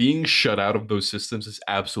dime. Being shut out of those systems is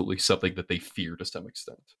absolutely something that they fear to some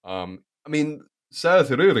extent. I mean, Saad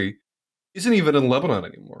Hariri isn't even in Lebanon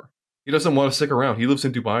anymore. He doesn't want to stick around. He lives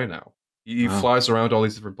in Dubai now. He flies around all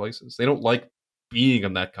these different places. They don't like being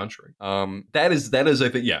in that country. That is I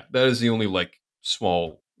think that is the only like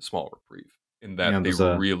small reprieve in that they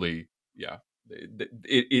really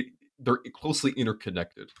they're closely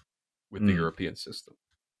interconnected with the European system.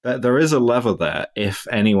 There is a lever there if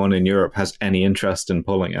anyone in Europe has any interest in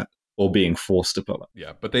pulling it or being forced to pull it.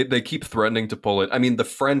 Yeah, but they keep threatening to pull it. I mean, the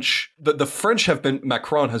French have been,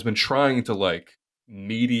 Macron has been trying to like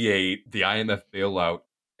mediate the IMF bailout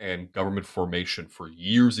and government formation for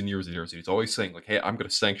years and years and years. And he's always saying like, hey, I'm going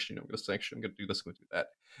to sanction you, I'm going to do this, I'm going to do that.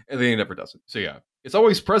 And then he never does it. So yeah, it's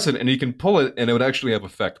always present and he can pull it and it would actually have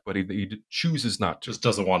effect, but he chooses not to. Just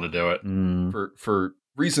doesn't want to do it. For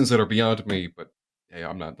reasons that are beyond me, but hey,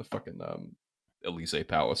 I'm not the fucking Elysee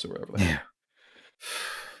Palace or whatever. Yeah.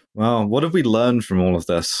 Well, what have we learned from all of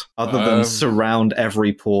this, other than surround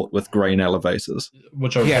every port with grain elevators?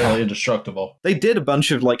 Which are fairly indestructible. They did a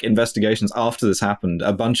bunch of like investigations after this happened.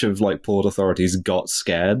 A bunch of like port authorities got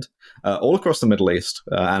scared all across the Middle East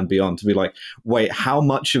and beyond to be like, wait, how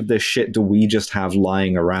much of this shit do we just have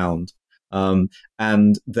lying around?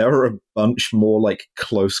 And there are a bunch more like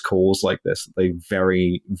close calls like this. They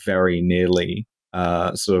very, very nearly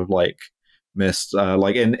sort of like missed,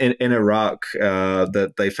 like in Iraq,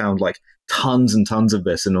 that they found like tons and tons of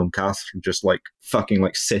this in Qasr, just like fucking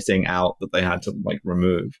like sitting out that they had to like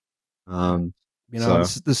remove.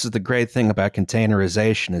 This is the great thing about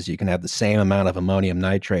containerization is you can have the same amount of ammonium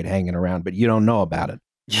nitrate hanging around, but you don't know about it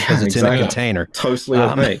because it's in a container. Totally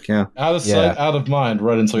opaque. Yeah, out of sight, out of mind,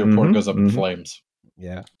 right until your port goes up in flames.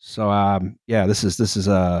 Yeah. So this is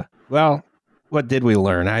well. What did we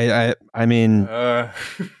learn? I mean, don't.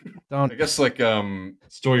 I guess like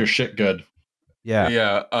store your shit good. Yeah.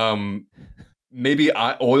 Yeah. Maybe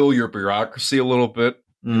oil your bureaucracy a little bit.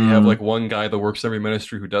 Maybe have like one guy that works in every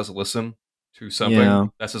ministry who does listen to something. Yeah.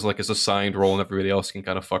 That's just like his assigned role, and everybody else can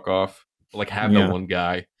kind of fuck off. But like have that one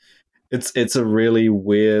guy. It's a really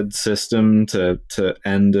weird system to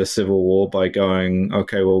end a civil war by going,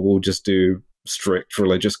 okay, well, we'll just do strict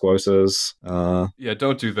religious quotas. Yeah,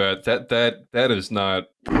 don't do that. That is not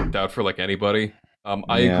worked out for like anybody.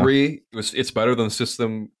 I agree. It's better than the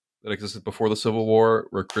system that existed before the Civil War,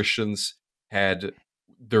 where Christians had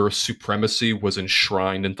their supremacy was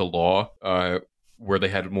enshrined into law, where they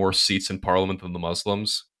had more seats in parliament than the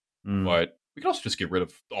Muslims. But we could also just get rid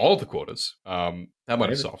of all of the quotas. That might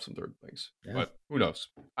have solved some certain things. Yeah. But who knows?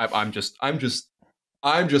 I'm just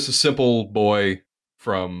a simple boy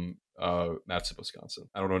from Madison, Wisconsin.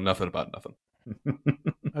 I don't know nothing about nothing.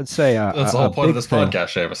 I'd say That's the whole point of this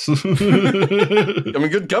podcast, Seamus. I mean,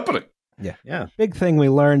 good company. Yeah. Big thing we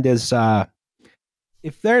learned is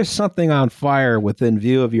if there's something on fire within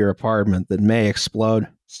view of your apartment that may explode,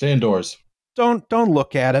 stay indoors. Don't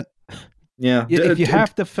look at it. Yeah. If you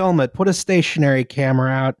have to film it, put a stationary camera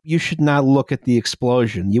out. You should not look at the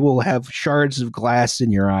explosion. You will have shards of glass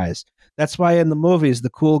in your eyes. That's why in the movies, the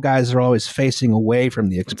cool guys are always facing away from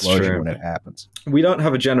the explosion when it happens. We don't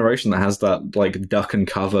have a generation that has that like duck and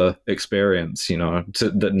cover experience,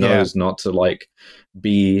 that knows not to like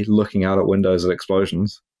be looking out at windows at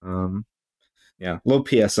explosions. A little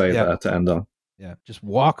PSA there to end on. Yeah, just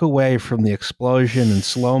walk away from the explosion in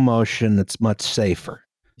slow motion. It's much safer.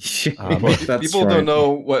 People don't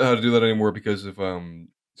know how to do that anymore because of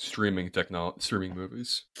streaming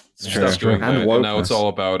movies. That's true. And now it's all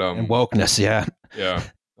about and wokeness. Yeah,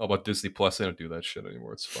 all about Disney Plus. They don't do that shit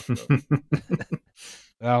anymore. It's fucked up.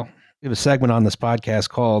 Well, we have a segment on this podcast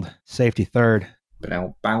called Safety Third.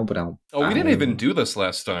 Oh, we didn't even do this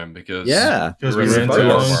last time because we ran too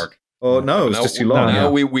long. Oh no, it's just too long. Now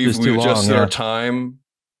we've adjusted our time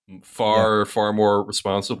far more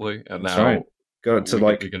responsibly, and now go to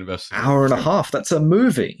like we can invest hour and a half. That's a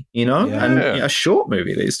movie, and a short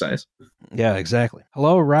movie these days. Yeah, exactly.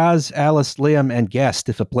 Hello, Roz, Alice, Liam, and guest,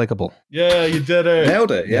 if applicable. Yeah, you did it.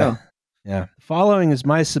 Nailed it. Yeah. The following is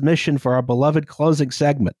my submission for our beloved closing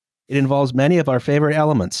segment. It involves many of our favorite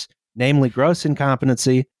elements, namely gross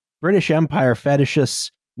incompetency, British Empire fetishists,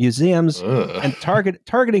 museums, and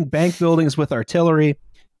targeting bank buildings with artillery,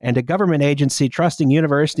 and a government agency trusting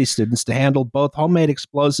university students to handle both homemade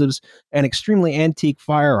explosives and extremely antique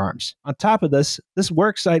firearms. On top of this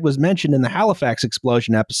work site was mentioned in the Halifax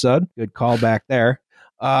explosion episode. Good callback there.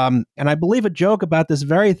 And I believe a joke about this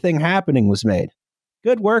very thing happening was made.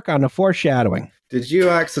 Good work on the foreshadowing. Did you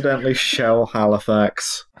accidentally shell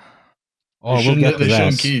Halifax? Oh,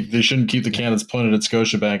 they shouldn't keep the cannons pointed at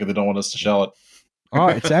Scotiabank if they don't want us to shell it. Oh,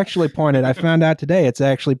 it's actually pointed. I found out today it's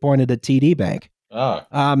actually pointed at TD Bank.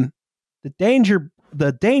 The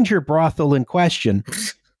danger brothel in question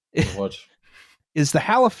is the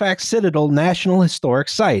Halifax Citadel National Historic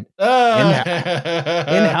Site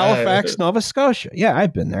in Halifax, Nova Scotia. Yeah,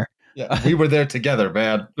 I've been there. Yeah, we were there together,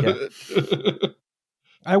 man.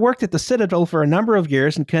 I worked at the Citadel for a number of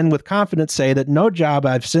years and can with confidence say that no job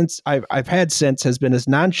I've had since has been as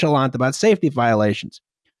nonchalant about safety violations.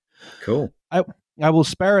 Cool. I will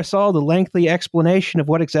spare us all the lengthy explanation of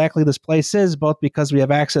what exactly this place is, both because we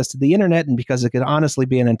have access to the internet and because it could honestly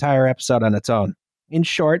be an entire episode on its own. In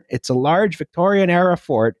short, it's a large Victorian-era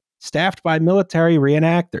fort staffed by military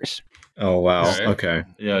reenactors. Oh, wow. Okay.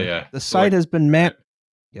 Yeah. The site has been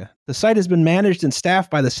managed and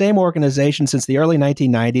staffed by the same organization since the early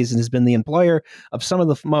 1990s and has been the employer of some of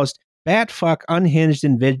the most bat-fuck unhinged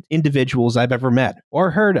individuals I've ever met or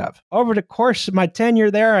heard of. Over the course of my tenure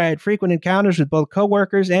there, I had frequent encounters with both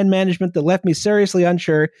coworkers and management that left me seriously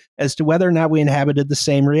unsure as to whether or not we inhabited the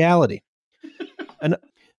same reality. An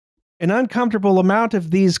uncomfortable amount of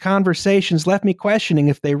these conversations left me questioning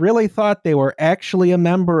if they really thought they were actually a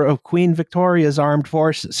member of Queen Victoria's armed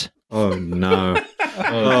forces. Oh, no.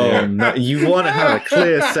 Oh, no. You want to have a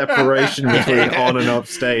clear separation between on and off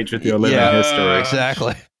stage with your living history.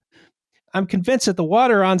 Exactly. I'm convinced that the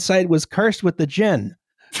water on site was cursed with the gin.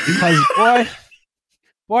 Because,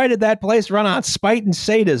 boy, did that place run on spite and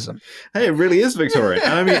sadism. Hey, it really is Victorian.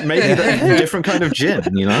 I mean, maybe that's a different kind of gin,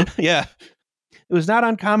 Yeah. It was not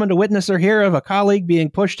uncommon to witness or hear of a colleague being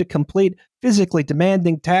pushed to complete physically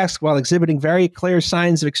demanding tasks while exhibiting very clear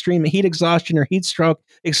signs of extreme heat exhaustion or heat stroke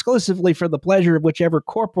exclusively for the pleasure of whichever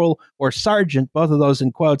corporal or sergeant, both of those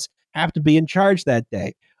in quotes, happened to be in charge that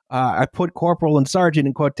day. I put corporal and sergeant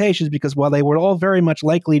in quotations because while they were all very much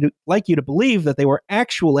like you to believe that they were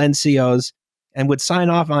actual NCOs and would sign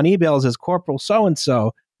off on emails as Corporal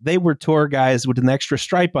so-and-so, they were tour guys with an extra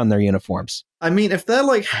stripe on their uniforms. I mean, if they're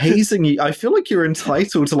like hazing you, I feel like you're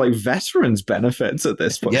entitled to like veterans benefits at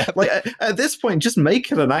this point. Yeah. Like at this point, just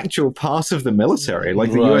make it an actual part of the military,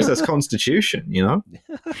 like the USS Constitution,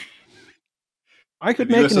 I could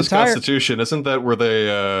the make USS an entire Constitution. Isn't that where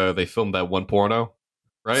they filmed that one porno?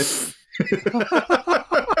 Right?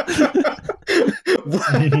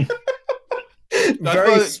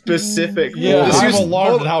 Very specific. Yeah, This I'm used-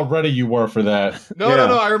 alarmed at how ready you were for that. No.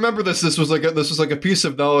 I remember this. This was like a piece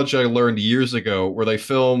of knowledge I learned years ago, where they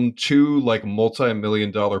filmed two like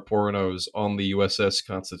multi-million-dollar pornos on the USS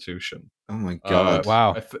Constitution. Oh my god!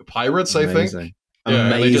 Wow. Pirates, I think. Amazing. Yeah,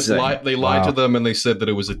 and Amazing. they lied to them, and they said that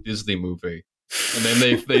it was a Disney movie. And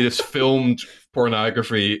then they just filmed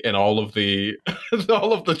pornography in all of the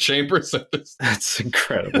chambers of this. That's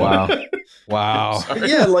incredible. Wow.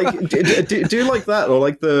 Yeah, like do like that, or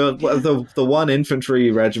like the one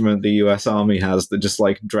infantry regiment the U.S. Army has that just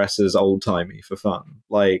like dresses old timey for fun.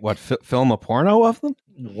 Like What? Film a porno of them?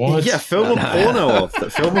 What? Yeah, film a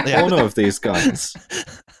porno of these guys.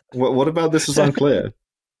 What about this is unclear?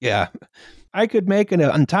 Yeah. I could make an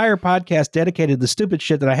entire podcast dedicated to the stupid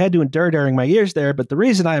shit that I had to endure during my years there, but the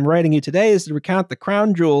reason I am writing you today is to recount the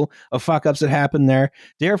crown jewel of fuck-ups that happened there.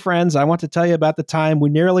 Dear friends, I want to tell you about the time we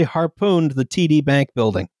nearly harpooned the TD Bank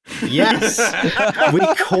building. Yes! We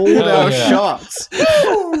called our shots.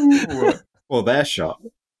 Well, their shot.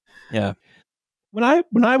 Yeah. When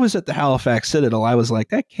I was at the Halifax Citadel, I was like,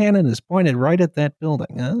 that cannon is pointed right at that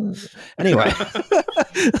building. Anyway.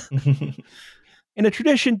 In a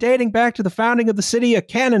tradition dating back to the founding of the city, a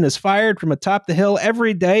cannon is fired from atop the hill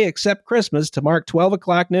every day except Christmas to mark 12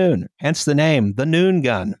 o'clock noon. Hence the name, the noon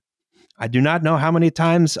gun. I do not know how many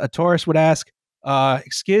times a tourist would ask,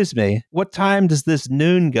 excuse me, what time does this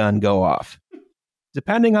noon gun go off?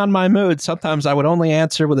 Depending on my mood, sometimes I would only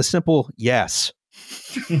answer with a simple yes.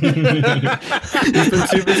 You've been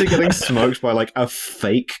too busy getting smoked by like a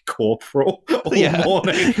fake corporal all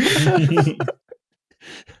morning.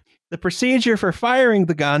 The procedure for firing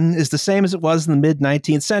the gun is the same as it was in the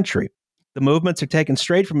mid-19th century. The movements are taken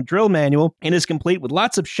straight from a drill manual and is complete with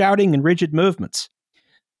lots of shouting and rigid movements.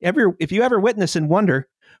 If you ever witness and wonder,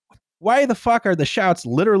 why the fuck are the shouts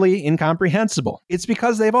literally incomprehensible? It's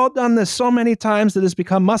because they've all done this so many times that it's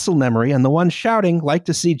become muscle memory, and the ones shouting like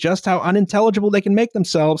to see just how unintelligible they can make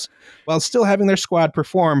themselves while still having their squad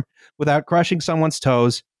perform without crushing someone's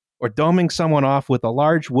toes or doming someone off with a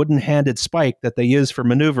large wooden-handed spike that they use for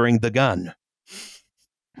maneuvering the gun.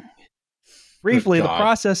 Briefly, the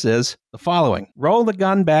process is the following. Roll the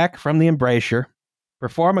gun back from the embrasure,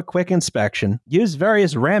 perform a quick inspection, use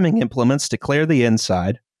various ramming implements to clear the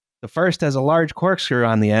inside. The first has a large corkscrew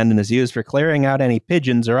on the end and is used for clearing out any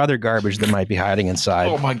pigeons or other garbage that might be hiding inside.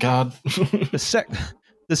 Oh my God.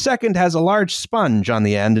 The second has a large sponge on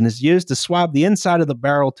the end and is used to swab the inside of the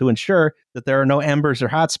barrel to ensure that there are no embers or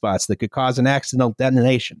hot spots that could cause an accidental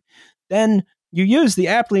detonation. Then you use the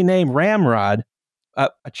aptly named ramrod.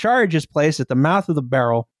 A charge is placed at the mouth of the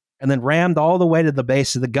barrel and then rammed all the way to the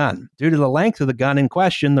base of the gun. Due to the length of the gun in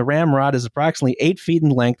question, the ramrod is approximately 8 feet in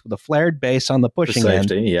length with a flared base on the pushing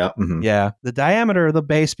end. Yeah. Mm-hmm. Yeah. The diameter of the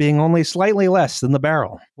base being only slightly less than the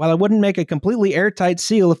barrel. While it wouldn't make a completely airtight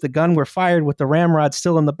seal if the gun were fired with the ramrod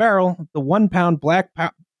still in the barrel, the 1 pound black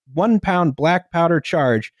powder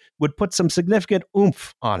charge would put some significant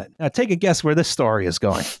oomph on it. Now take a guess where this story is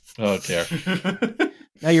going. Oh dear.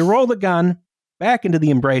 Now you roll the gun back into the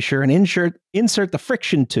embrasure and insert the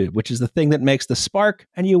friction tube, which is the thing that makes the spark,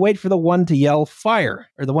 and you wait for the one to yell fire,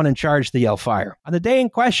 or the one in charge to yell fire. On the day in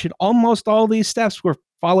question, almost all these steps were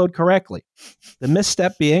followed correctly. The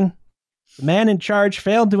misstep being, the man in charge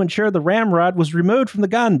failed to ensure the ramrod was removed from the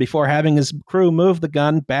gun before having his crew move the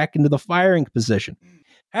gun back into the firing position.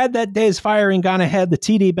 Had that day's firing gone ahead, the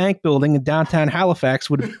TD Bank building in downtown Halifax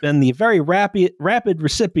would have been the very rapid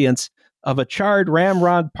recipients of a charred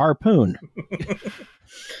ramrod harpoon.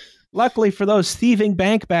 Luckily for those thieving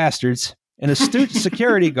bank bastards, an astute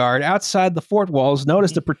security guard outside the fort walls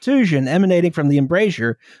noticed a protrusion emanating from the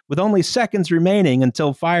embrasure with only seconds remaining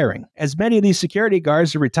until firing. As many of these security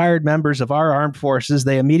guards are retired members of our armed forces,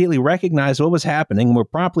 they immediately recognized what was happening and were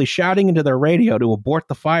promptly shouting into their radio to abort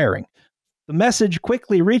the firing. The message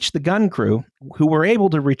quickly reached the gun crew, who were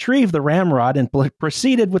able to retrieve the ramrod and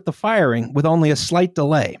proceeded with the firing with only a slight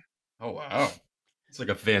delay. Oh, wow. It's like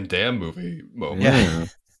a Van Damme movie moment. Yeah.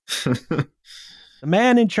 The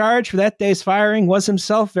man in charge for that day's firing was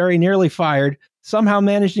himself very nearly fired, somehow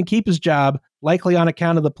managed to keep his job, likely on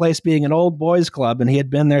account of the place being an old boys club and he had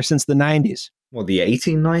been there since the 90s. Well, the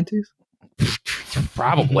 1890s?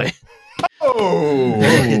 Probably.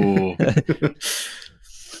 Oh!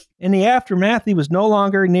 In the aftermath, he was no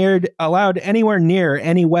longer allowed anywhere near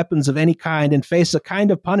any weapons of any kind and faced a kind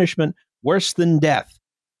of punishment worse than death.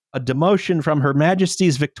 A demotion from Her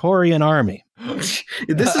Majesty's Victorian Army.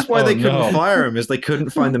 This is why they couldn't fire him, is they couldn't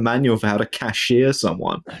find the manual for how to cashier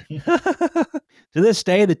someone. To this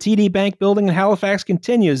day, the TD Bank building in Halifax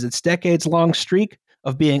continues its decades-long streak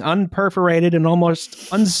of being unperforated and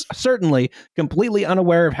almost certainly completely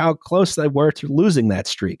unaware of how close they were to losing that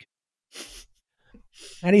streak.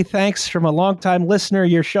 Many thanks from a longtime listener.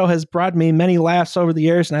 Your show has brought me many laughs over the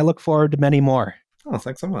years, and I look forward to many more. Oh,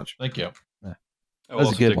 thanks so much. Thank you. I will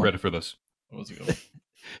also take credit for this. That was a good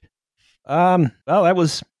one. Well, that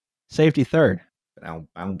was Safety Third. Bow,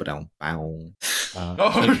 bow, bow, bow.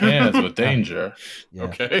 Shake hands with danger. Yeah.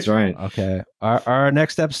 Okay. That's right. Okay. Our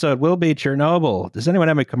next episode will be Chernobyl. Does anyone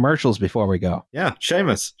have any commercials before we go? Yeah,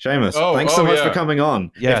 Seamus. Oh, Thanks so much yeah. for coming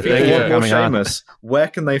on. Yeah, if people thank you want for more coming on. Seamus, where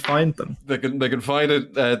can they find them? They can find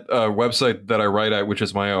it at a website that I write at, which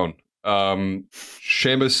is my own.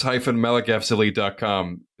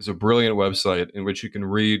 Seamus-malikafzali.com is a brilliant website in which you can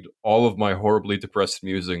read all of my horribly depressed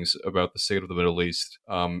musings about the state of the Middle East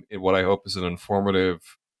in what I hope is an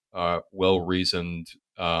informative, well-reasoned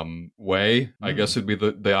way. I guess would be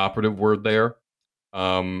the operative word there.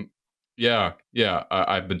 I've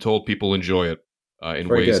been told people enjoy it in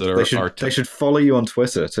Very ways good. that are They should follow you on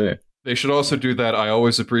Twitter too. They should also do that. I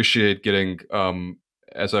always appreciate getting,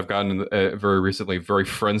 as I've gotten very recently, very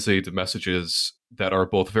frenzied messages that are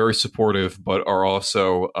both very supportive but are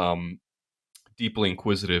also deeply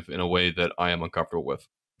inquisitive in a way that I am uncomfortable with.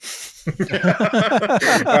 All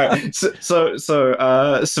right. So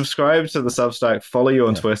subscribe to the Substack, follow you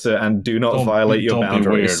on Twitter, and do not violate your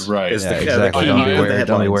boundaries. Be weird, right? Is Yeah, the exactly. key Don't be of the weird.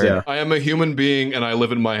 Don't be headlines, weird. I am a human being and I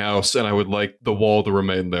live in my house and I would like the wall to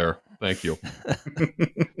remain there. Thank you.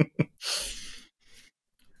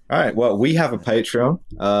 All right. Well, we have a Patreon.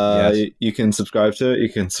 Yes. You can subscribe to it.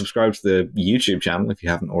 You can subscribe to the YouTube channel if you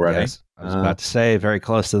haven't already. Yes. I was about to say very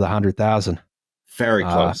close to the 100,000. Very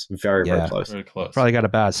close. Very yeah. close. Very close. Probably got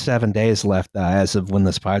about 7 days left as of when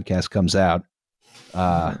this podcast comes out.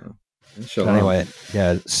 Anyway,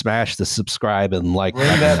 yeah, smash the subscribe and like Ring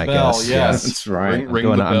button, that I bell, guess. yes. That's right.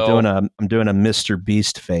 Ring the bell. I'm doing a Mr.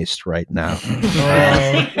 Beast face right now.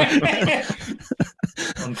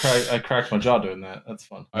 I cracked my jaw doing that. That's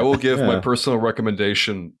fun. I will give my personal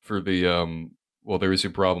recommendation for the There Is a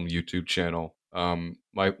Problem YouTube channel. One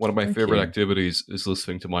of my favorite activities is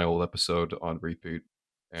listening to my old episode on repeat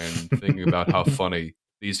and thinking about how funny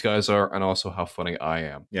these guys are and also how funny I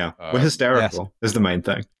am. Yeah, we're hysterical is the main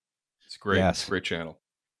thing. It's great. Yes. It's a great channel.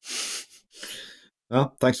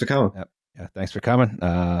 Well, thanks for coming. Yep. Yeah, thanks for coming.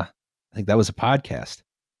 I think that was a podcast.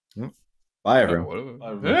 Bye, everyone.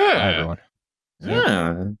 Bye, everyone.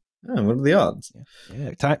 Yeah. What are the odds?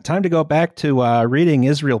 Yeah. Time to go back to reading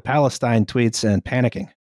Israel-Palestine tweets and panicking.